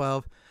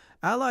 2d12.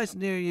 Allies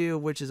near you,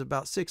 which is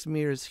about 6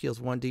 meters, heals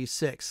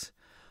 1d6.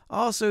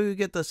 Also, you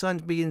get the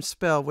Sunbeam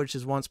spell, which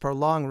is once per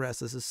long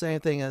rest. It's the same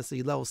thing as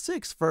the level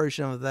 6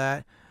 version of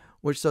that,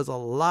 which does a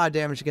lot of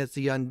damage against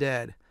the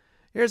undead.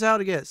 Here's how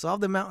to get it.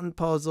 Solve the mountain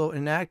puzzle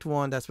in Act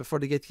 1. That's before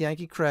they get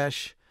Yankee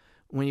Crash.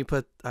 When you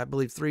put, I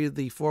believe, 3 of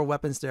the 4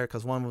 weapons there,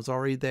 because 1 was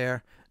already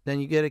there.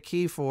 Then you get a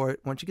key for it.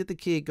 Once you get the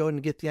key, go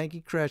and get the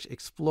Yankee Crash,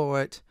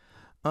 explore it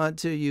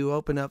until you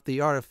open up the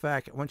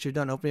artifact. Once you're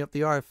done opening up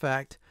the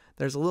artifact,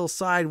 there's a little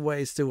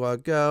sideways to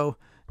go.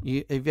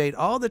 You evade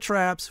all the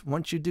traps.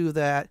 Once you do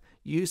that,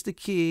 use the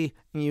key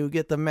and you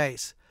get the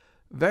mace.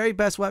 Very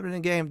best weapon in the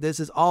game. This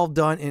is all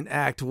done in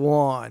Act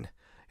 1.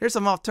 Here's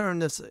some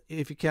alternatives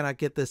if you cannot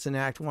get this in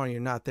Act 1. You're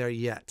not there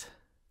yet.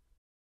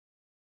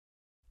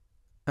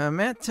 A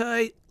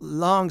Mantite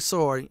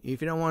Longsword.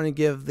 If you don't want to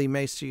give the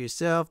mace to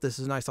yourself, this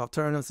is a nice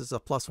alternative. This is a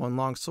 +1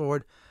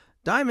 longsword.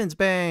 Diamond's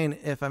Bane.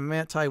 If a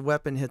Mantite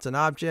weapon hits an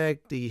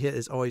object, the hit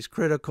is always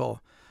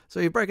critical. So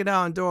you break it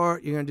down on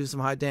door, you're going to do some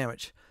high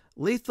damage.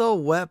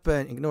 Lethal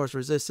Weapon ignores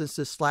resistance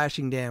to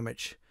slashing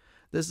damage.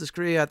 This is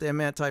created at the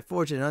Mantite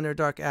Forge in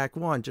Underdark Act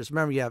 1. Just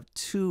remember, you have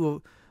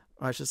 2,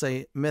 I should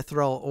say,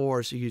 mithril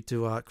ores for you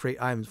to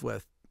create items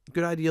with.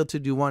 Good idea to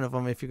do one of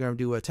them if you're going to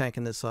do a tank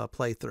in this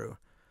playthrough.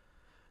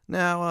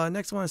 Now,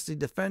 next one is the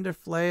Defender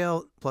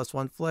Flail,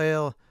 +1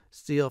 flail.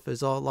 Steel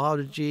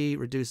Physiology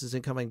reduces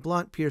incoming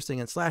blunt, piercing,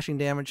 and slashing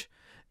damage.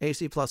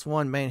 AC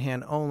 +1, main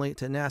hand only.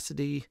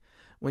 Tenacity.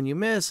 When you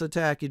miss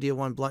attack, you deal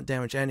 1 blunt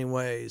damage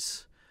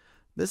anyways.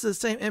 This is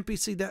the same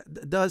NPC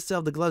that does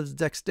sell the Gloves of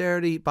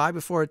Dexterity. Buy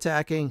before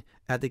attacking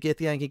at the Get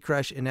the Yankee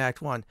Crush in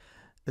Act 1.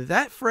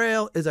 That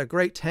Frail is a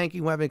great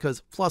tanking weapon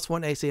because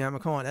 +1 AC ammo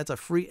coin. That's a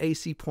free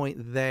AC point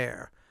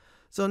there.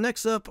 So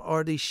next up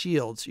are the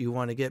shields you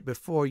want to get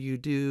before you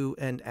do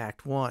end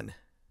Act 1.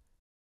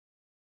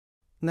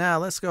 Now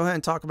let's go ahead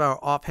and talk about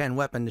our offhand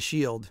weapon, the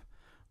shield.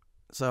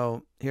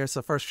 So here's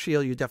the first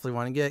shield you definitely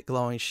want to get.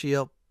 Glowing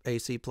Shield,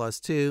 AC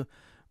 +2.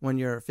 When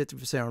you're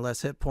 50% or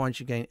less hit points,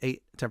 you gain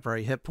 8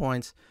 temporary hit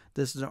points.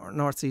 This is the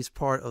northeast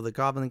part of the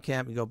Goblin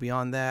Camp. You go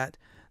beyond that.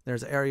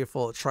 There's an area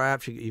full of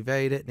traps. You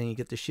evade it, and then you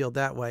get the shield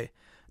that way.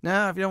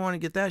 Now, if you don't want to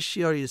get that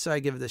shield, you decide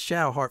to give it the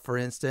Shadow Heart, for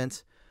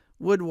instance.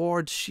 Wood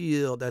Ward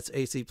Shield, that's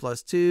AC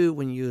 +2.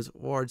 When you use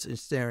wards in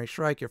Staring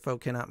Strike, your foe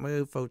cannot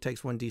move. Foe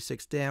takes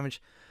 1d6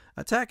 damage.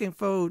 Attacking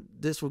foe,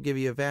 this will give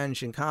you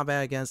advantage in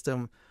combat against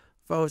them.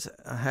 Foes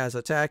has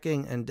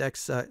attacking and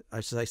dex, I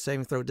should say,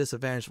 saving throw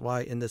disadvantage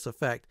while in this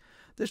effect.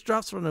 This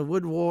drops from the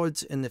Wood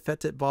Wards in the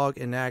Fetid Bog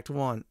in Act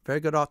 1. Very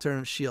good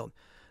alternative shield.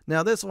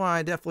 Now this one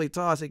I definitely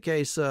toss in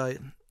case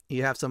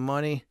you have some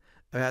money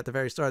at the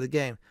very start of the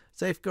game.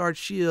 Safeguard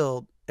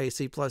Shield,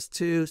 AC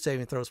 +2,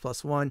 saving throws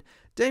 +1.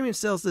 Damien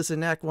sells this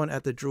in Act 1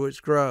 at the Druid's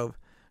Grove.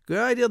 Good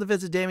idea to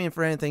visit Damien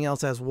for anything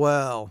else as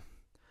well.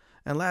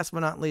 And last but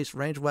not least,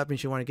 ranged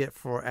weapons you want to get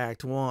for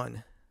Act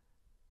 1.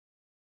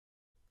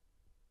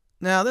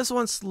 Now this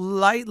one's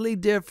slightly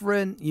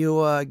different,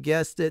 you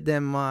guessed it,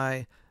 than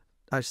my,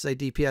 I should say,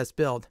 DPS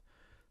build.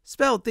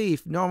 Spell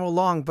Thief, normal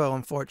longbow,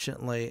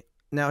 unfortunately.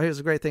 Now here's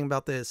the great thing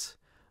about this.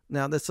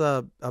 Now this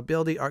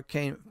ability,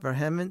 Arcane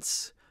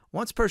Vehemence.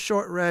 Once per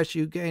short rest,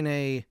 you gain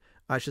a,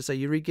 I should say,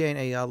 you regain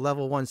a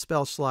level 1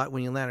 spell slot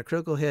when you land a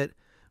critical hit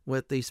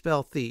with the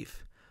Spell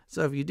Thief.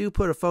 So if you do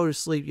put a foe to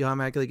sleep, you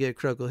automatically get a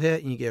critical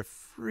hit and you get a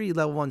free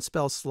level 1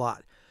 spell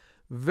slot.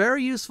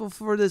 Very useful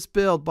for this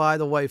build, by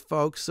the way,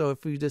 folks. So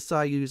if you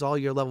decide to use all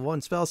your level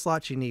 1 spell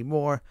slots, you need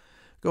more,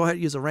 go ahead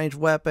and use a ranged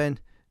weapon.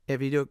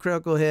 If you do a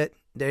critical hit,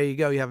 there you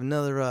go. You have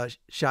another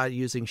shot at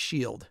using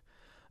shield.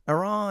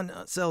 Aran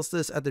sells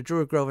this at the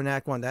Druid Grove in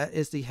Act 1. That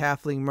is the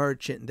Halfling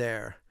Merchant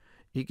there.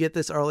 You get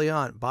this early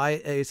on. Buy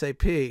it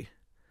ASAP.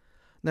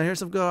 Now here's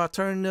some good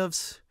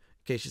alternatives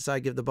in case you decide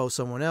to give the bow to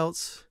someone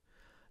else.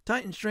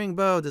 Titan String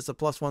Bow. This is a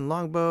 +1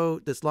 longbow.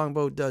 This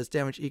longbow does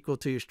damage equal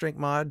to your strength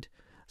mod.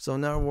 So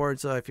in other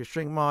words, if your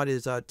strength mod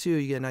is 2,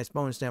 you get a nice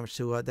bonus damage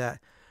to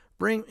that.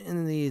 Bring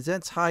in the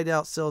Zent's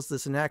Hideout sells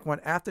this in Act 1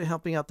 after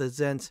helping out the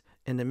Zents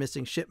in the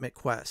Missing Shipment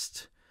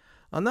quest.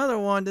 Another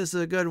one, this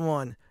is a good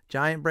one.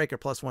 Giant Breaker,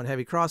 +1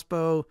 heavy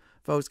crossbow.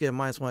 Foes get a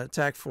 -1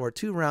 attack for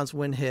 2 rounds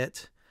when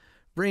hit.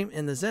 Bream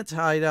in the Zent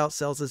hideout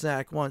sells this in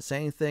Act 1.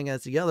 Same thing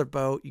as the other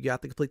boat. You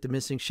got to complete the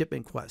missing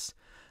shipping quest.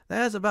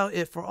 That's about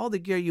it for all the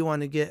gear you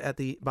want to get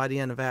by the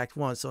end of Act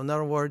 1. So in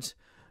other words,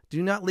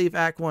 do not leave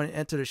Act 1 and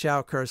enter the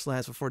Shadow Curse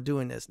lands before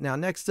doing this. Now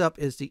next up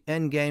is the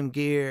endgame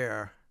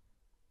gear.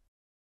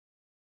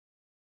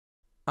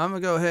 I'm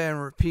going to go ahead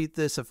and repeat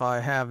this if I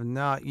have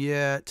not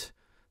yet.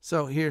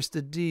 So here's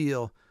the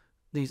deal.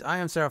 These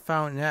items that are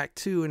found in Act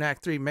 2 and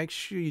Act 3, make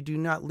sure you do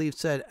not leave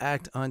said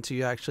act until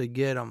you actually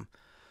get them.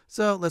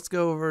 So let's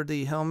go over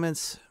the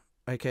helmets,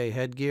 aka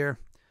headgear.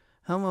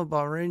 Helmet of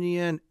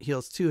Baldur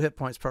heals 2 hit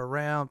points per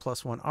round,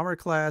 +1 armor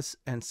class,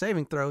 and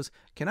saving throws.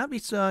 Cannot be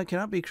stunned,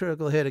 cannot be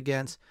critical hit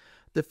against.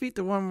 Defeat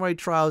the one-way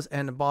trials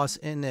and the boss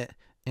in it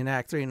in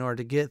Act 3 in order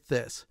to get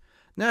this.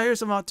 Now here's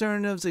some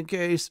alternatives in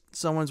case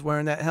someone's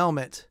wearing that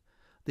helmet.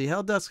 The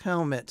Helldusk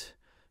helmet.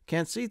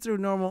 Can see through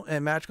normal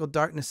and magical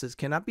darknesses.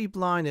 Cannot be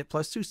blinded.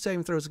 +2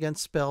 saving throws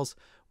against spells.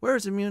 Where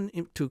is immune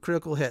to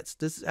critical hits.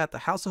 This is at the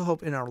House of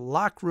Hope in our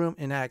lock room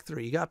in Act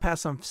 3. You got to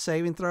pass some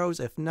saving throws.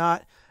 If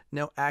not,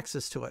 no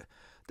access to it.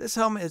 This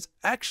helmet is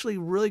actually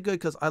really good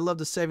because I love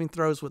the saving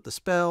throws with the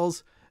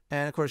spells.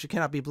 And of course, you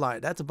cannot be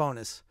blinded. That's a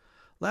bonus.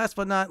 Last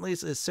but not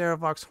least is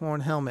Saravok's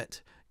Horn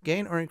helmet.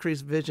 Gain or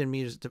increase vision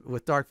meters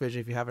with dark vision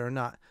if you have it or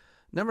not.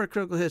 Number of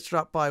critical hits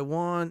dropped by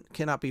 1.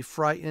 Cannot be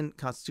frightened.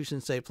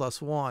 Constitution save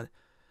 +1.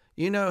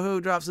 You know who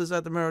drops this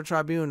at the Mirror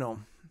Tribunal.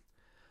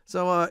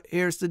 So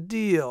here's the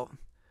deal.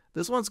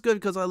 This one's good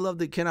because I love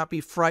that cannot be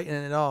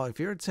frightened at all. If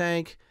you're a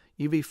tank,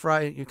 you be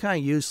frightened, you're kind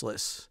of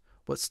useless.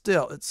 But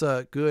still, it's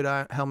a good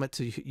helmet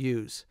to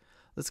use.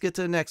 Let's get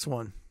to the next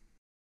one.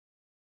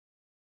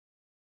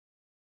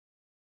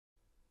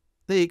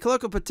 The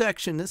Cloak of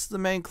Protection. This is the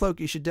main cloak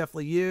you should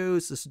definitely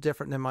use. This is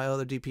different than my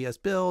other DPS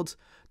builds.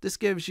 This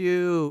gives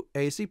you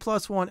AC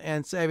 +1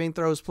 and saving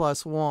throws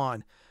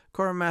 +1.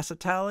 Quarter Master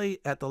Tally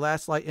at the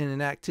last light in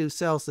Act 2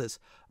 sells this.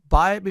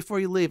 Buy it before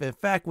you leave. In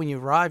fact, when you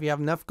arrive, you have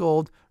enough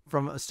gold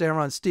from Str OR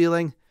Con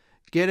stealing.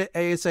 Get it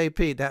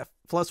ASAP. That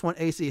 +1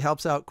 AC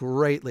helps out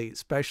greatly,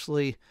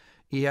 especially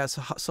he has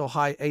so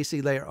high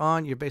AC later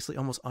on, you're basically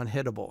almost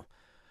unhittable.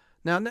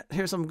 Now,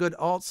 here's some good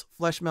alts.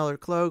 Flesh Melter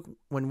Cloak.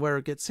 When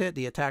wearer gets hit,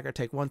 the attacker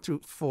take 1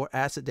 through 4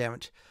 acid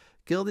damage.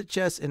 Gilded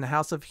Chest in the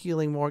House of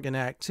Healing Morgue in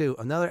Act 2.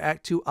 Another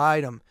Act 2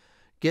 item.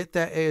 Get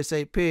that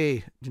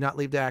ASAP. Do not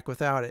leave the act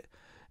without it.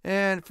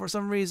 And for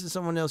some reason,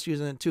 someone else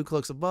using 2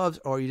 cloaks above,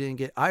 or you didn't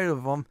get either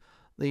of them,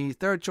 the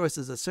third choice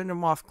is a Cinder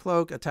Moth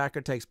Cloak.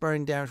 Attacker takes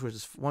burning damage, which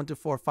is 1 to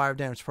 4, 5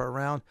 damage per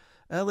round.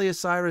 Elias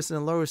Cyrus in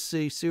the lower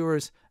sea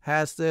sewers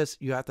has this.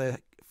 You have to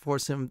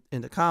force him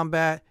into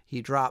combat.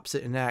 He drops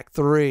it in Act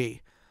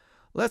 3.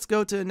 Let's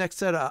go to the next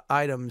set of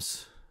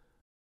items.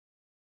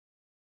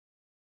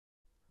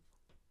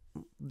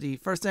 The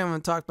first thing I'm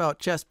going to talk about,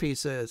 chest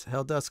pieces.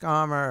 Helldusk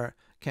armor.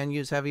 Can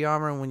use heavy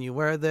armor when you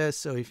wear this,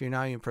 so if you're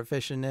not even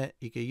proficient in it,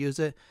 you can use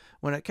it.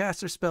 When a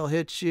caster spell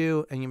hits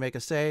you and you make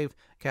a save,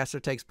 caster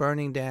takes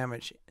burning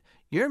damage.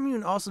 You're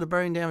immune also to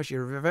burning damage.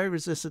 You're very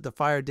resistant to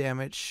fire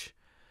damage.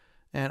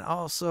 And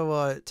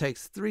also it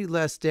takes 3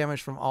 less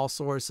damage from all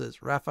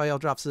sources. Raphael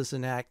drops this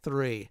in Act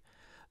 3.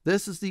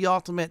 This is the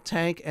ultimate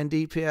tank and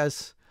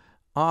DPS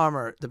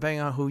armor,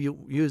 depending on who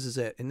uses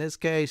it. In this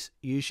case,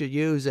 you should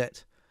use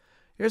it.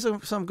 Here's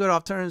some good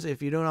alternatives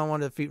if you do not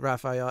want to defeat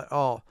Raphael at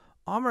all.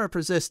 Armor of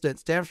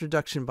Resistance, damage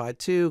reduction by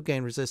 2,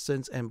 gain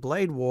resistance, and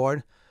Blade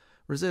Ward.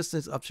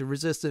 Resistance up to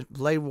resistance.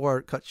 Blade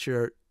Ward cuts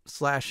your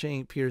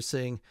slashing,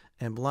 piercing,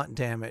 and blunt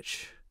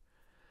damage.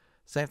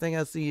 Same thing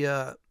as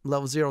the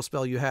level 0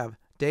 spell you have.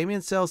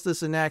 Damien sells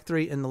this in Act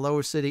 3 in the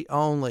lower city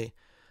only.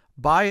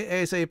 Buy it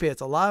ASAP.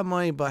 It's a lot of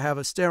money, but have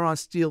a Str OR Con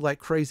steal like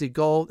crazy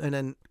gold and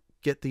then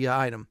get the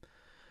item.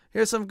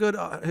 Here's some good.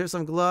 Here's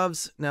some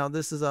gloves. Now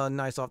this is a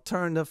nice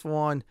alternative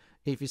one.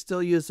 If you're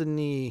still using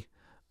the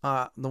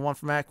one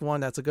from Act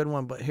 1, that's a good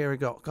one, but here we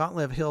go.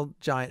 Gauntlet of Hill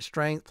Giant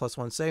Strength,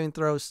 +1 saving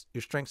throws.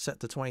 Your strength set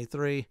to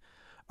 23.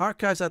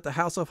 Archives at the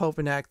House of Hope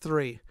in Act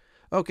 3.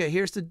 Okay,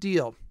 here's the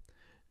deal.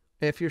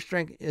 If your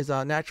strength is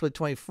naturally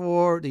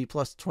 24, the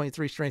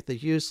 +23 strength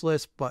is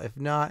useless, but if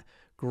not,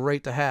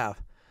 great to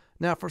have.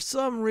 Now, for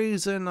some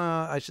reason,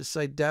 I should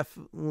say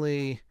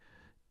definitely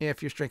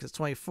if your strength is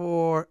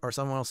 24 or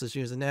someone else is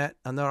using that.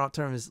 Another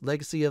alternative is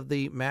Legacy of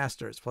the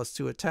Masters,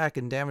 +2 attack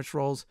and damage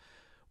rolls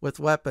with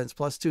weapons,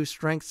 +2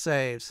 strength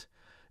saves.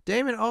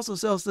 Damon also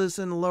sells this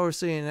in the lower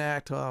city in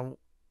Act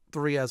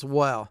 3 as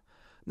well.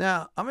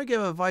 Now, I'm going to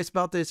give advice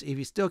about this. If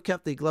you still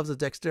kept the Gloves of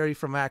Dexterity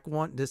from Act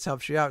 1, this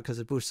helps you out because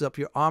it boosts up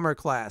your armor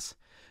class.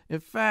 In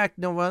fact,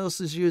 no one else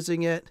is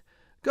using it.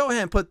 Go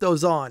ahead and put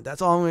those on.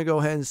 That's all I'm going to go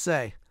ahead and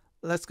say.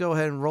 Let's go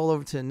ahead and roll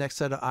over to the next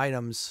set of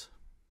items.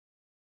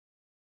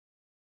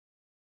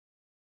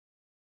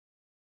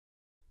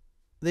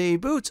 The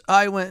boots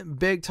I went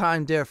big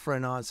time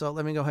different on, so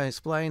let me go ahead and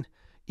explain.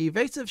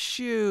 Evasive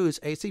Shoes,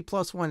 AC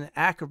 +1 and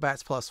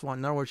Acrobats +1.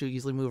 In other words, you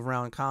easily move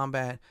around in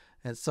combat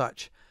and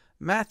such.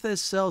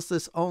 Mathis sells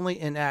this only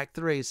in Act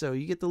 3, so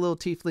you get the little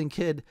tiefling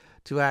kid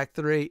to Act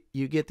 3,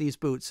 you get these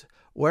boots.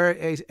 Wear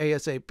it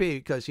ASAP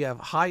because you have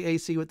high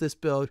AC with this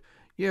build.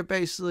 you're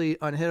basically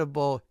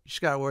unhittable. You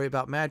just gotta worry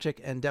about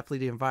magic and definitely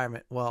the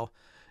environment. Well,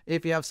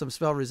 if you have some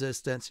spell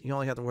resistance, you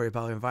only have to worry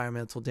about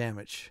environmental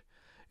damage.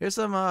 Here's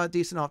some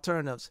decent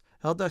alternatives.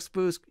 Hellduck's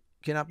boost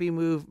cannot be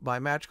moved by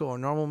magical or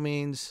normal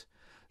means.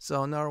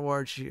 So in other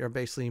words, you're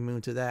basically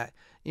immune to that.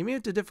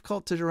 Immune to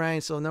difficult terrain,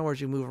 so in other words,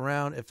 you move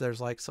around if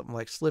there's like something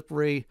like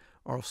slippery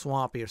or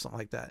swampy or something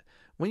like that.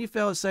 When you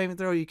fail a saving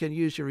throw, you can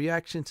use your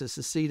reaction to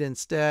succeed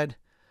instead.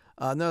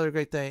 Another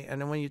great thing,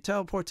 and then when you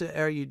teleport to the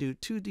area, you do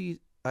 2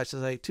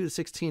 to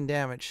 16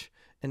 damage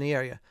in the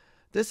area.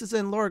 This is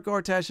in Lord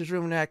Gortash's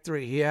room in Act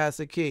 3. He has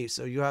the key,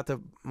 so you have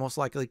to most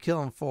likely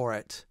kill him for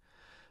it.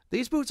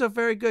 These boots are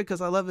very good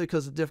because I love it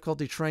because of the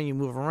difficulty terrain. You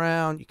move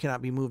around, you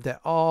cannot be moved at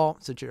all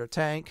since you're a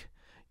tank.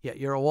 Yet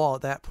you're a wall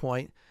at that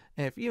point.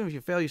 And even if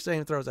you fail your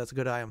saving throws, that's a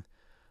good item.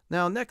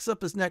 Now, next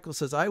up is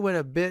necklaces. I went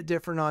a bit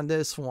different on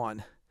this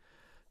one.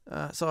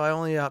 So I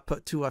only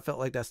put 2. I felt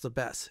like that's the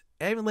best.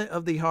 Amulet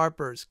of the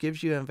Harpers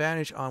gives you an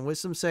advantage on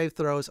wisdom save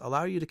throws,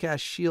 allow you to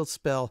cast shield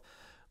spell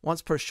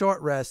once per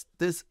short rest.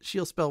 This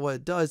shield spell, what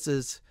it does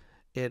is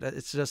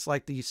it's just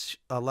like the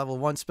level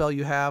 1 spell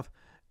you have.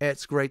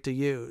 It's great to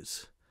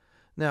use.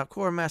 Now,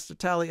 Core Master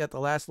Tally at the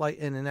last light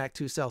in Act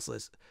 2 sells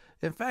this.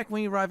 In fact,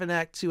 when you arrive in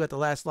Act 2 at the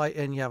last light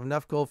and you have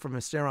enough gold from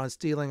Steron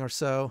stealing or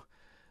so,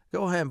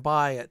 go ahead and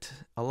buy it,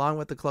 along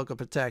with the Cloak of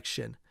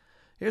Protection.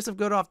 Here's some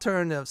good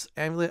alternatives.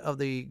 Amulet of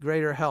the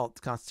Greater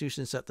Health,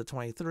 Constitution set to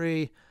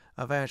 23,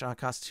 advantage on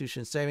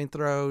Constitution saving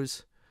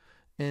throws.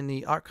 In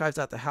the archives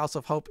at the House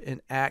of Hope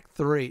in Act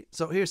 3.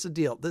 So here's the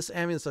deal. This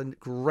amulet is a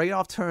great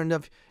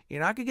alternative.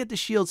 You're not going to get the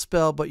shield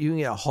spell, but you can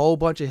get a whole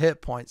bunch of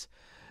hit points.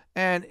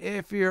 And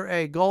if you're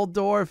a gold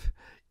dwarf,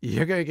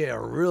 you're going to get a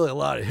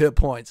lot of hit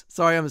points.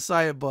 Sorry I'm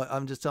excited, but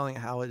I'm just telling you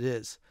how it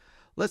is.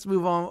 Let's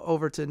move on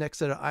over to the next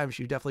set of items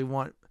you definitely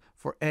want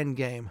for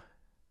endgame.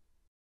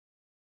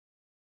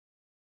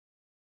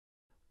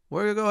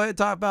 We're going to go ahead and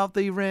talk about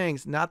the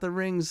rings. Not the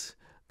rings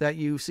that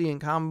you see in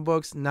comic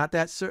books. Not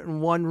that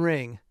certain one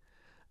ring.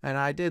 And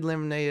I did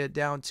eliminate it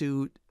down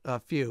to a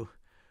few.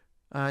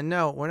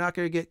 No, we're not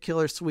going to get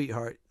Killer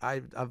Sweetheart.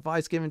 I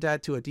advise giving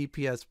that to a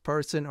DPS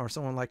person or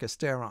someone like a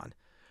Steron.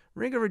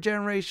 Ring of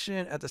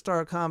Regeneration. At the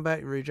start of combat,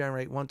 you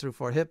regenerate 1 through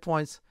 4 hit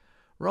points.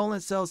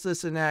 Roland sells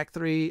this in Act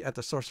 3 at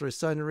the Sorcerer's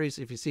Sundries.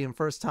 If you see him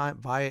first time,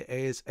 buy it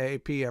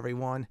ASAP,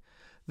 everyone.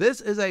 This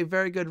is a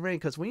very good ring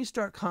because when you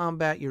start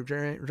combat, you're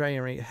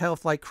generating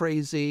health like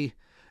crazy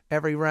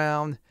every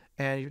round.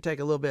 And you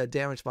take a little bit of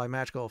damage by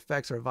magical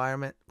effects or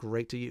environment.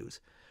 Great to use.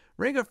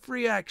 Ring of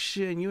Free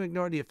Action. You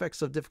ignore the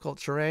effects of difficult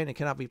terrain and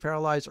cannot be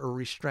paralyzed or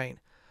restrained.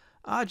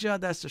 Aja,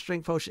 that's the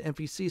Strength Potion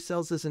NPC,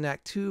 sells this in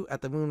Act 2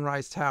 at the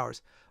Moonrise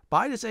Towers.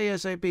 Buy this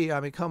ASAP. I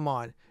mean, come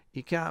on.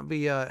 You can't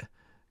be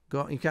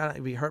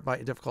hurt by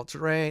difficult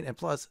terrain, and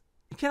plus,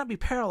 you cannot be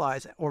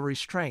paralyzed or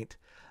restrained.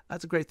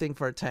 That's a great thing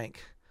for a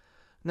tank.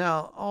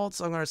 Now, all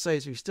I'm going to say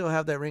is if you still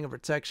have that Ring of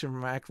Protection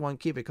from Act 1,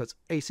 keep it because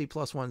AC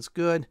plus 1 is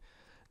good.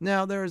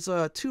 Now, there's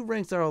 2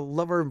 rings that are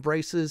lover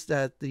embraces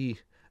that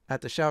at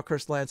the Shadow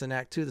Curse lands in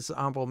Act 2. This is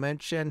honorable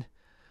mention.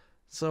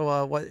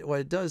 So what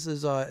it does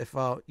is if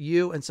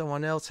you and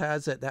someone else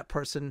has it, that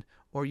person,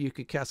 or you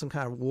could cast some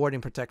kind of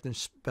warding protecting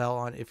spell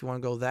on it if you want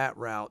to go that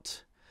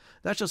route.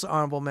 That's just an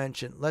honorable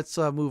mention. Let's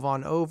move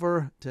on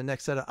over to the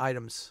next set of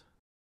items.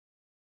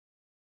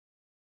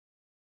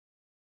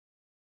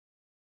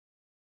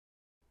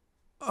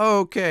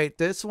 Okay,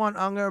 this one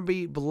I'm going to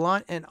be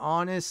blunt and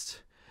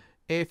honest.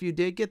 If you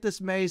did get this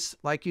mace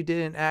like you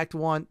did in Act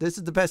 1, this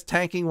is the best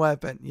tanking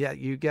weapon. Yeah,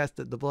 you guessed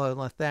it, the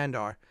Bloodless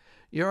Thandar.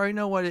 You already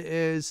know what it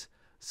is,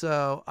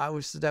 so I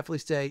would definitely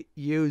say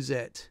use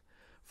it.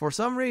 For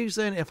some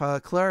reason, if a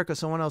cleric or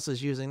someone else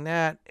is using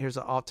that, here's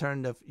an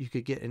alternative you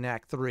could get in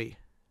Act 3.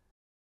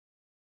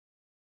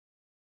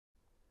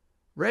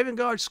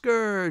 Ravenguard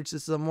Scourge.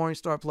 This is a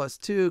Morningstar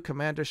 +2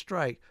 Commander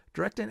Strike.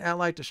 Direct an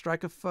ally to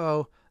strike a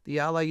foe. The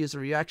ally uses a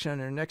reaction on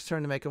their next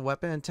turn to make a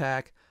weapon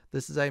attack.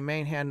 This is a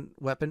main hand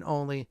weapon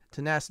only.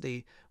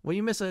 Tenacity. When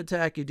you miss an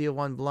attack, you deal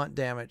 1 blunt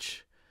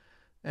damage.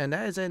 And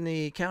that is in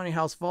the County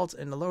House Vaults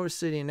in the Lower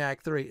City in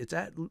Act 3. It's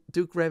at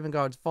Duke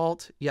Ravenguard's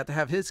vault. You have to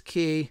have his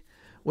key,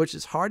 which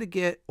is hard to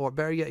get, or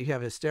better yet, you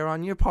have his stare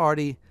on your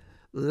party.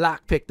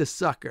 Lockpick the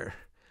sucker.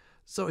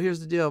 So here's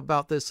the deal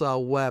about this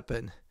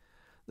weapon.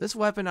 This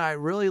weapon I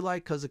really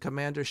like because of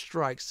Commander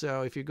Strike.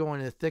 So if you're going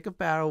in the thick of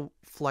battle,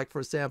 like for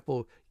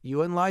example,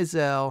 you and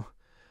Lizelle,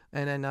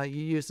 and then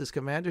you use this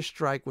Commander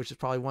Strike, which is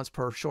probably once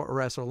per short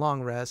rest or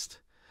long rest,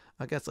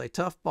 against a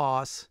tough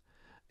boss.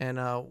 And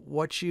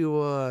what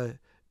you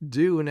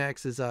do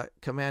next is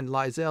command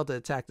Lizelle to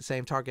attack the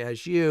same target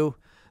as you.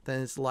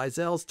 Then it's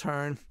Lizelle's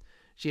turn.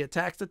 She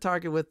attacks the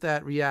target with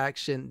that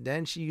reaction.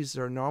 Then she uses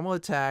her normal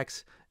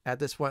attacks at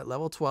this point,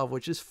 level 12,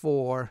 which is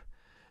 4.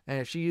 And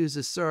if she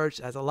uses Surge,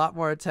 has a lot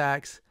more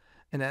attacks.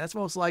 And that's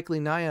most likely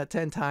 9 out of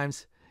 10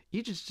 times.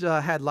 You just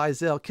had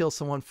Lizelle kill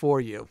someone for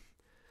you.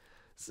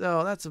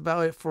 So that's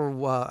about it for,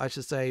 I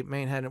should say,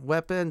 main-handed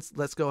weapons.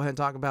 Let's go ahead and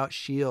talk about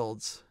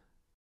shields.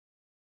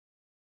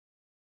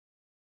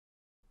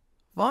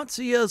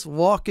 Vancia's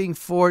Walking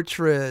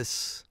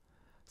Fortress.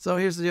 So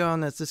here's the deal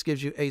on this. This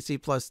gives you AC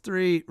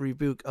 +3,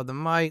 Rebuke of the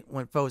Might.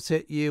 When foes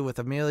hit you with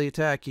a melee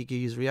attack, you can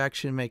use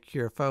reaction, make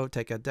your foe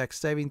take a dex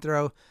saving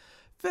throw.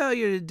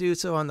 Failure to do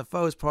so on the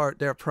foe's part,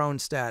 they're prone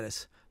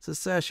status.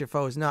 Success, your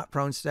foe is not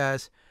prone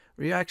status.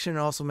 Reaction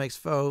also makes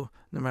foe,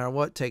 no matter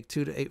what, take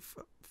 2 to 8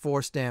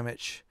 force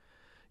damage.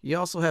 You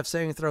also have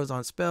saving throws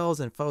on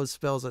spells, and foe's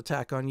spells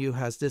attack on you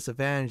has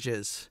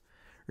disadvantages.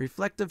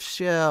 Reflective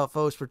Shell,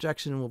 foe's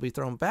projection will be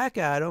thrown back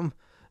at him.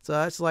 So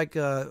that's like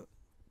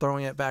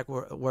throwing it back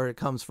where it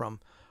comes from.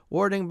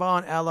 Warding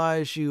Bond,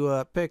 allies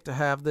you pick to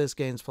have this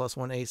gains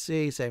 +1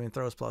 AC, saving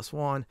throws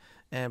 +1,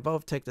 and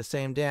both take the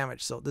same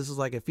damage. So this is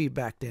like a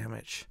feedback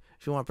damage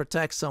if you want to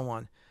protect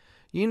someone.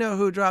 You know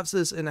who drops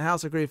this in the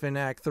House of Grief in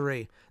Act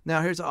 3.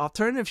 Now here's an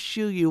alternative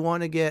shield you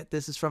want to get.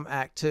 This is from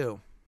Act 2.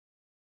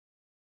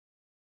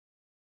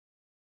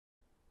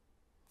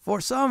 For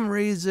some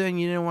reason,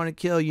 you didn't want to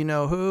kill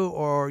you-know-who,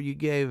 or you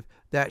gave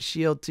that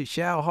shield to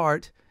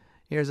Shadowheart.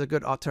 Here's a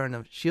good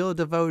alternative. Shield of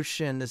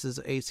Devotion. This is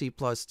AC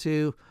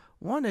 +2.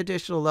 1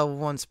 additional level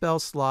 1 spell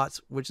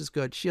slots, which is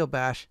good. Shield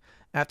Bash.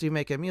 After you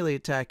make a melee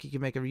attack, you can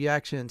make a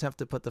reaction and attempt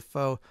to put the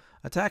foe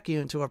attacking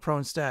you into a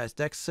prone status.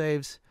 Dex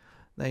saves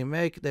they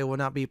make, they will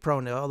not be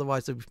prone.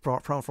 Otherwise, they'll be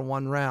prone for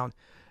 1 round.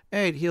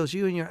 8. Heals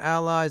you and your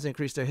allies.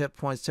 Increase their hit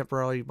points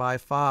temporarily by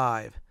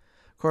 5.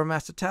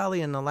 Quartermaster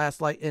Tally in the Last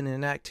Light Inn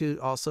in Act 2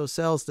 also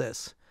sells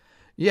this.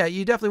 Yeah,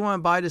 you definitely want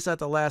to buy this at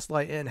the Last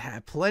Light Inn.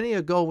 Have plenty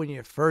of gold when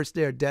you're first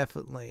there,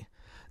 definitely.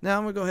 Now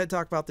I'm going to go ahead and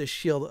talk about this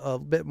shield a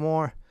bit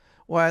more.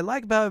 What I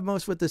like about it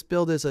most with this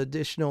build is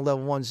additional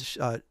level 1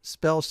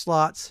 spell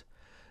slots.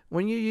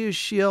 When you use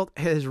shield,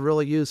 it is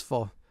really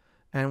useful.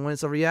 And when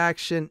it's a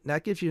reaction,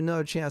 that gives you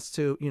another chance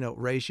to,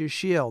 raise your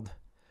shield.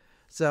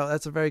 So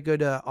that's a very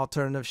good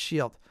alternative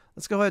shield.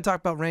 Let's go ahead and talk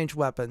about ranged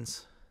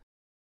weapons.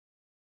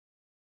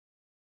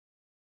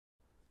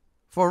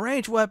 For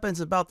ranged weapons,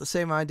 about the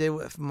same I did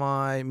with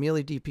my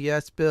melee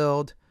DPS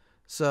build.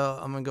 So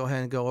I'm going to go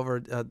ahead and go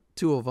over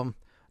 2 of them.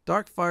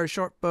 Dark Fire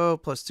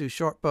Shortbow +2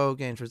 Shortbow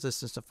gains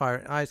resistance to fire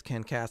and ice,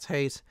 can cast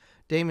haste.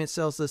 Damien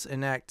sells this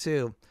in Act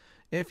 2.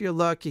 If you're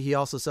lucky, he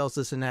also sells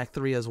this in Act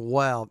 3 as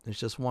well. It's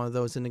just one of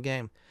those in the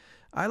game.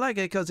 I like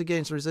it because it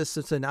gains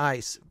resistance in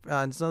ice.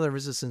 It's another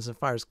resistance in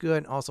fire is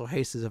good. Also,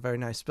 haste is a very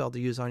nice spell to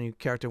use on your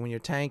character when you're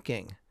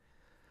tanking.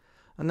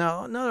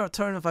 Now, another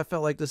alternative, I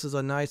felt like this is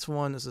a nice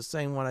one. It's the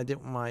same one I did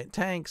with my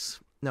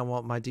tanks. No,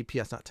 well, my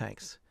DPS, not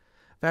tanks.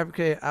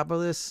 Fabricated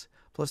Obelisk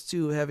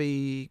 +2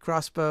 heavy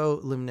crossbow,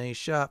 illuminating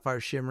shot, fire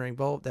shimmering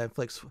bolt that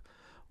inflicts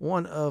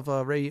 1 of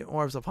radiant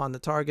orbs upon the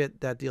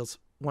target. That deals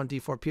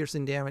 1d4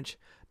 piercing damage.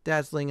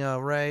 Dazzling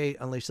ray,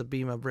 unleash a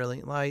beam of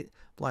brilliant light,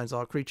 blinds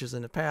all creatures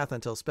in the path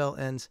until spell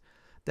ends.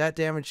 That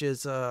damage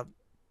is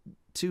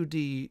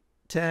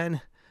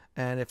 2d10,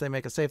 and if they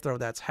make a save throw,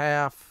 that's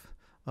half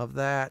of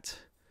that.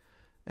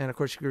 And of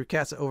course, you can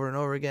cast it over and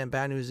over again.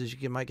 Bad news is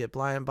you might get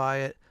blinded by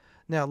it.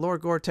 Now,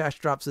 Lord Gortash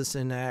drops this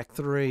in Act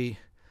 3.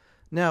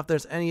 Now, if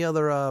there's any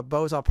other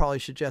bows, I'll probably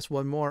suggest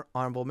one more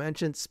honorable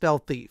mention. Spell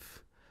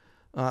Thief.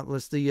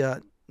 Was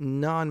the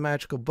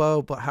non-magical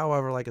bow, but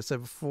however, like I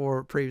said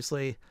before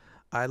previously,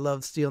 I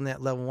love stealing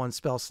that level 1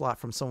 spell slot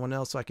from someone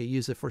else so I could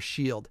use it for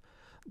shield.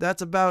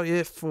 That's about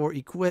it for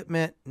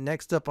equipment.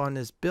 Next up on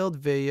this build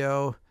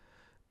video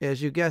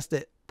is, you guessed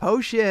it,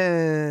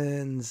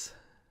 potions.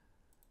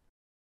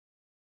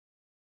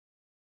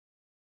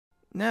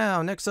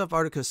 Now, next up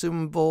are the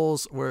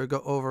consumables. We'll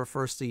go over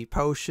first the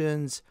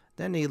potions,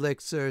 then the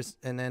elixirs,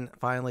 and then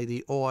finally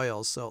the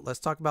oils. So let's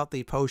talk about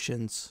the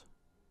potions.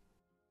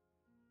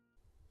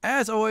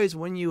 As always,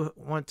 when you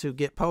want to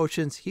get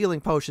potions,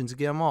 healing potions,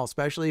 get them all,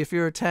 especially if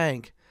you're a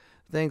tank.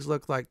 Things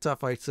look like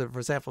tough, like, so for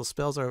example,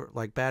 spells are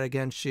like bad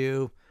against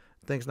you,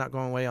 things not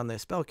going away on the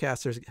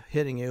spellcasters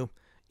hitting you.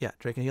 Yeah,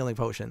 drink a healing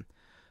potion.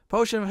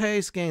 Potion of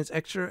Haste gains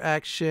extra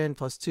action,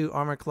 +2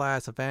 armor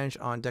class, advantage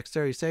on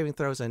dexterity saving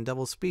throws, and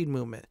double speed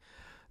movement.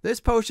 This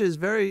potion is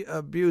very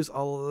abused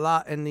a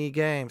lot in the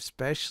game,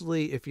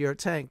 especially if you're a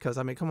tank, because,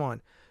 I mean, come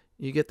on.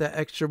 You get that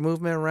extra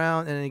movement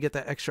around, and then you get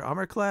that extra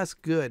armor class,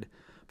 good.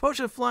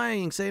 Potion of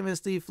Flying, same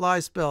as the fly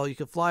spell. You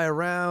can fly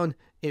around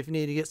if you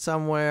need to get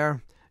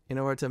somewhere in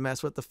order to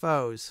mess with the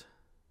foes.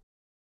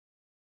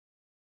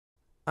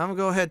 I'm going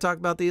to go ahead and talk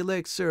about the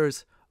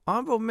elixirs.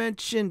 Honorable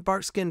mention,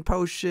 Barkskin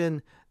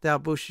Potion. That'll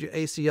boost your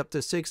AC up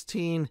to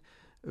 16.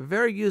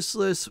 Very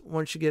useless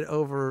once you get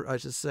over, I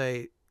should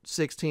say,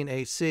 16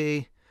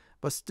 AC.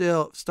 But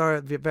still, start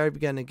at the very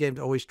beginning of the game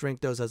to always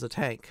drink those as a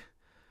tank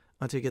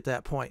until you get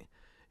that point.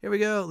 Here we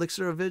go.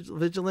 Elixir of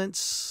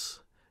Vigilance.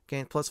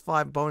 Gain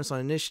 +5 bonus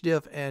on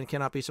initiative and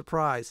cannot be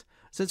surprised.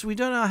 Since we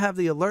do not have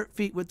the alert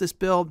feat with this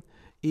build,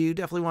 you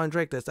definitely want to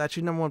drink this. That's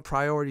your #1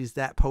 priority, is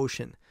that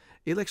potion.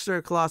 Elixir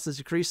of Colossus,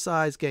 decreased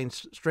size,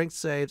 gains strength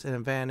saves and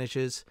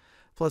advantages.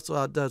 Plus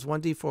does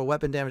 1d4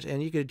 weapon damage,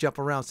 and you can jump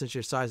around since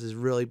your size is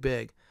really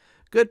big.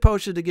 Good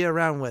potion to get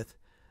around with.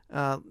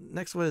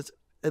 Next one is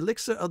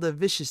Elixir of the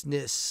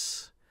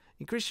Viciousness.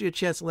 Increase your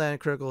chance to land a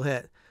critical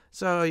hit.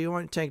 So you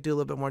want your tank to do a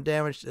little bit more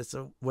damage. That's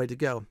a way to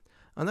go.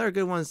 Another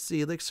good one is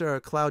the Elixir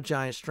of Cloud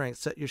Giant Strength.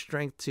 Set your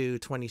strength to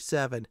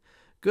 27.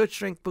 Good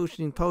strength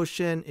boosting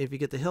potion. If you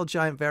get the Hill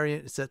Giant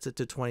variant, it sets it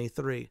to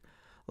 23.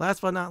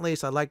 Last but not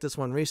least, I like this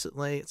one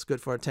recently. It's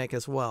good for a tank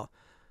as well.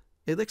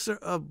 Elixir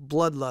of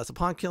Bloodlust.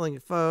 Upon killing a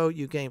foe,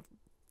 you gain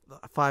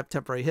 5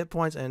 temporary hit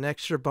points and an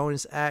extra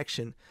bonus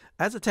action.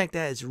 As a tank,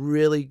 that is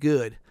really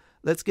good.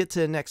 Let's get to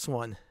the next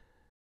one.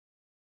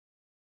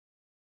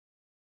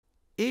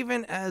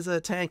 Even as a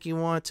tank, you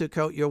want to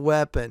coat your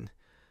weapon.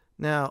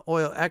 Now,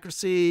 oil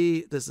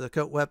accuracy. This is a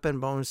coat weapon,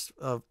 bonus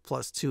of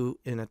 +2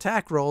 in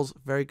attack rolls.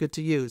 Very good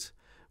to use.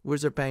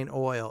 Wizardbane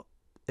oil.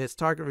 Its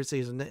target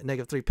receives a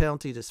 -3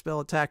 penalty to spell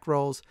attack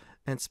rolls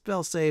and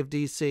spell save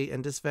DC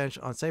and disadvantage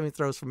on saving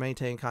throws for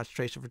maintaining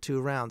concentration for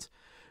 2 rounds.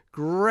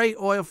 Great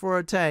oil for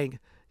a tank.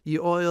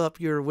 You oil up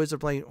your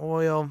Wizardbane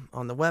oil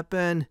on the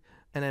weapon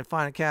and then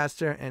find a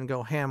caster and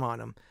go ham on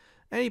them.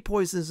 Any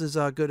poisons is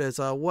good as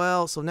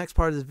well. So next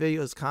part of this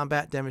video is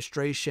combat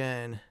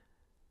demonstration.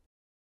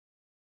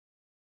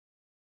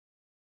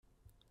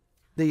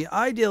 The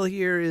ideal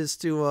here is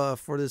to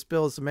for this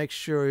build is to make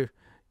sure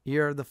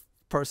you're the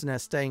person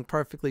that's staying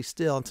perfectly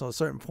still until a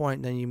certain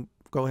point, then you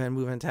go ahead and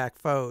move and attack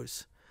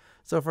foes.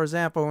 So for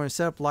example, we're going to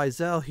set up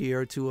Lizelle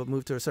here to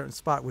move to a certain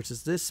spot, which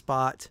is this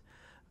spot.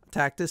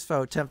 Attack this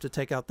foe, attempt to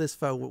take out this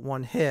foe with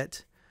 1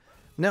 hit.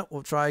 No,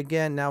 we'll try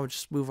again. Now we'll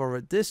just move over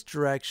this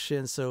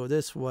direction. So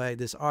this way,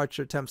 this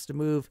archer attempts to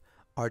move,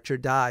 archer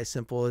dies.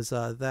 Simple as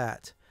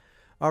that.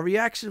 Our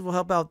reactions will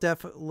help out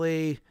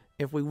definitely.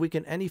 If we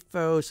weaken any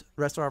foes,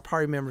 the rest of our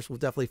party members will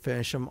definitely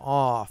finish them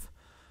off.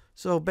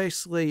 So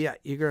basically, yeah,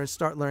 you're going to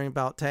start learning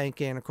about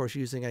tanking, of course,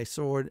 using a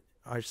sword.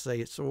 I should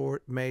say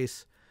sword,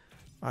 mace,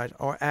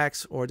 or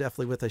axe, or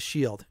definitely with a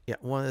shield. Yeah,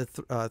 one of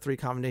the 3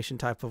 combination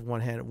type of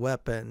one-handed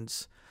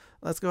weapons.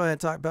 Let's go ahead and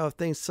talk about if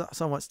things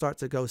somewhat start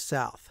to go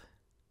south.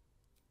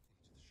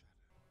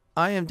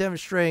 I am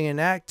demonstrating in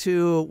Act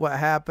 2 what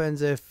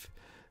happens if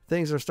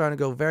things are starting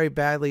to go very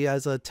badly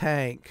as a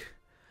tank.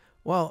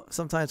 Well,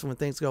 sometimes when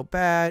things go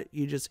bad,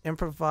 you just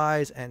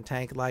improvise and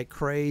tank like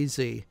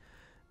crazy.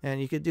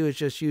 And you could do is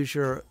just use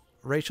your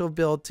racial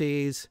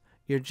abilities,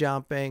 your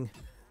jumping,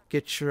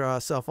 get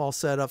yourself all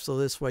set up so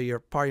this way your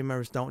party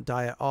members don't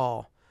die at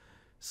all.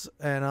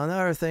 And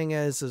another thing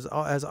is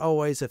as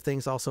always, if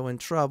things also in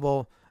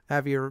trouble,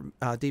 have your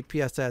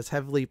DPS that's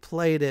heavily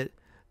plated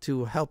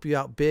to help you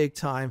out big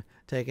time,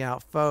 taking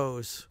out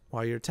foes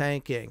while you're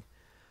tanking.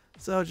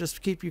 So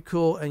just keep you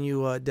cool and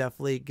you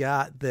definitely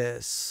got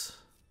this.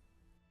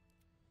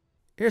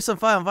 Here's some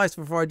final advice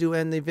before I do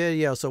end the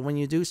video. So when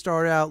you do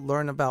start out,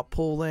 learn about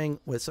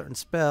pulling with certain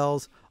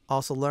spells.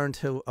 Also learn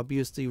to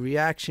abuse the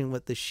reaction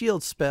with the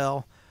shield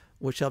spell,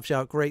 which helps you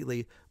out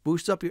greatly.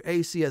 Boost up your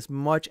AC as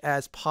much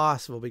as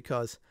possible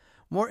because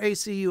more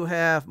AC you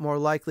have, more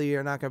likely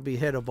you're not going to be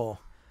hittable.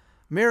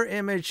 Mirror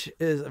image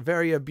is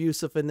very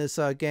abusive in this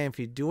game. If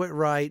you do it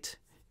right,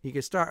 you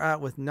can start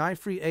out with 9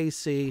 free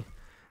AC.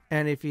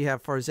 And if you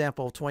have, for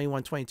example,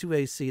 21, 22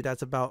 AC,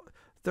 that's about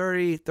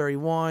 30,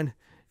 31.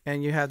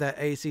 And you have that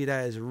AC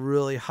that is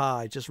really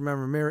high. Just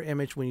remember, mirror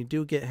image, when you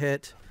do get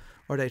hit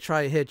or they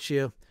try to hit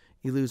you,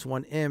 you lose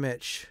 1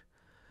 image.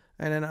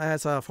 And then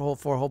as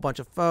for a whole bunch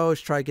of foes,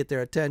 try to get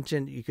their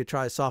attention. You could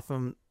try to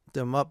soften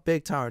them up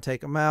big time or take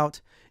them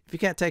out. If you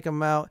can't take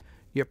them out,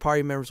 your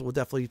party members will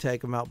definitely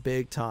take them out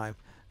big time.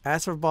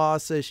 As for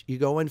bosses, you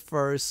go in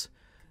first.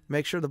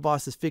 Make sure the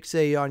boss is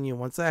fixated on you.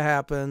 Once that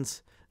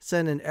happens,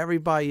 send in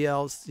everybody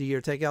else to either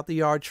take out the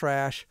yard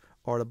trash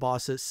or the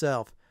boss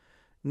itself.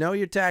 Know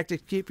your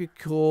tactics, keep you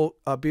cool,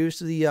 abuse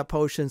the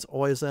potions,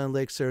 oils, and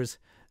elixirs,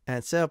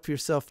 and set up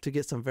yourself to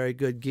get some very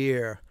good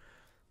gear.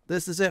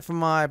 This is it for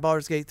my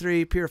Baldur's Gate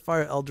 3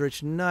 Purifier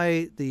Eldritch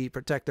Knight, the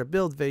Protector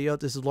build video.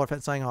 This is Lord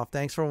Fenton signing off.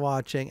 Thanks for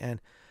watching,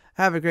 and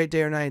have a great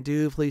day or night.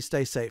 Please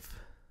stay safe.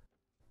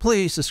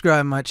 Please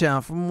subscribe to my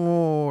channel for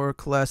more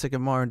classic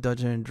and modern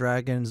Dungeons &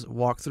 Dragons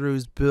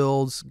walkthroughs,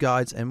 builds,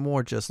 guides, and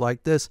more just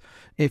like this.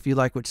 If you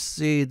like what you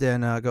see,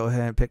 then go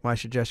ahead and pick my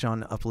suggestion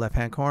on the upper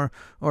left-hand corner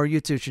or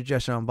YouTube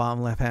suggestion on the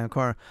bottom left-hand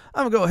corner.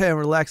 I'm going to go ahead and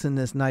relax in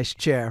this nice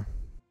chair.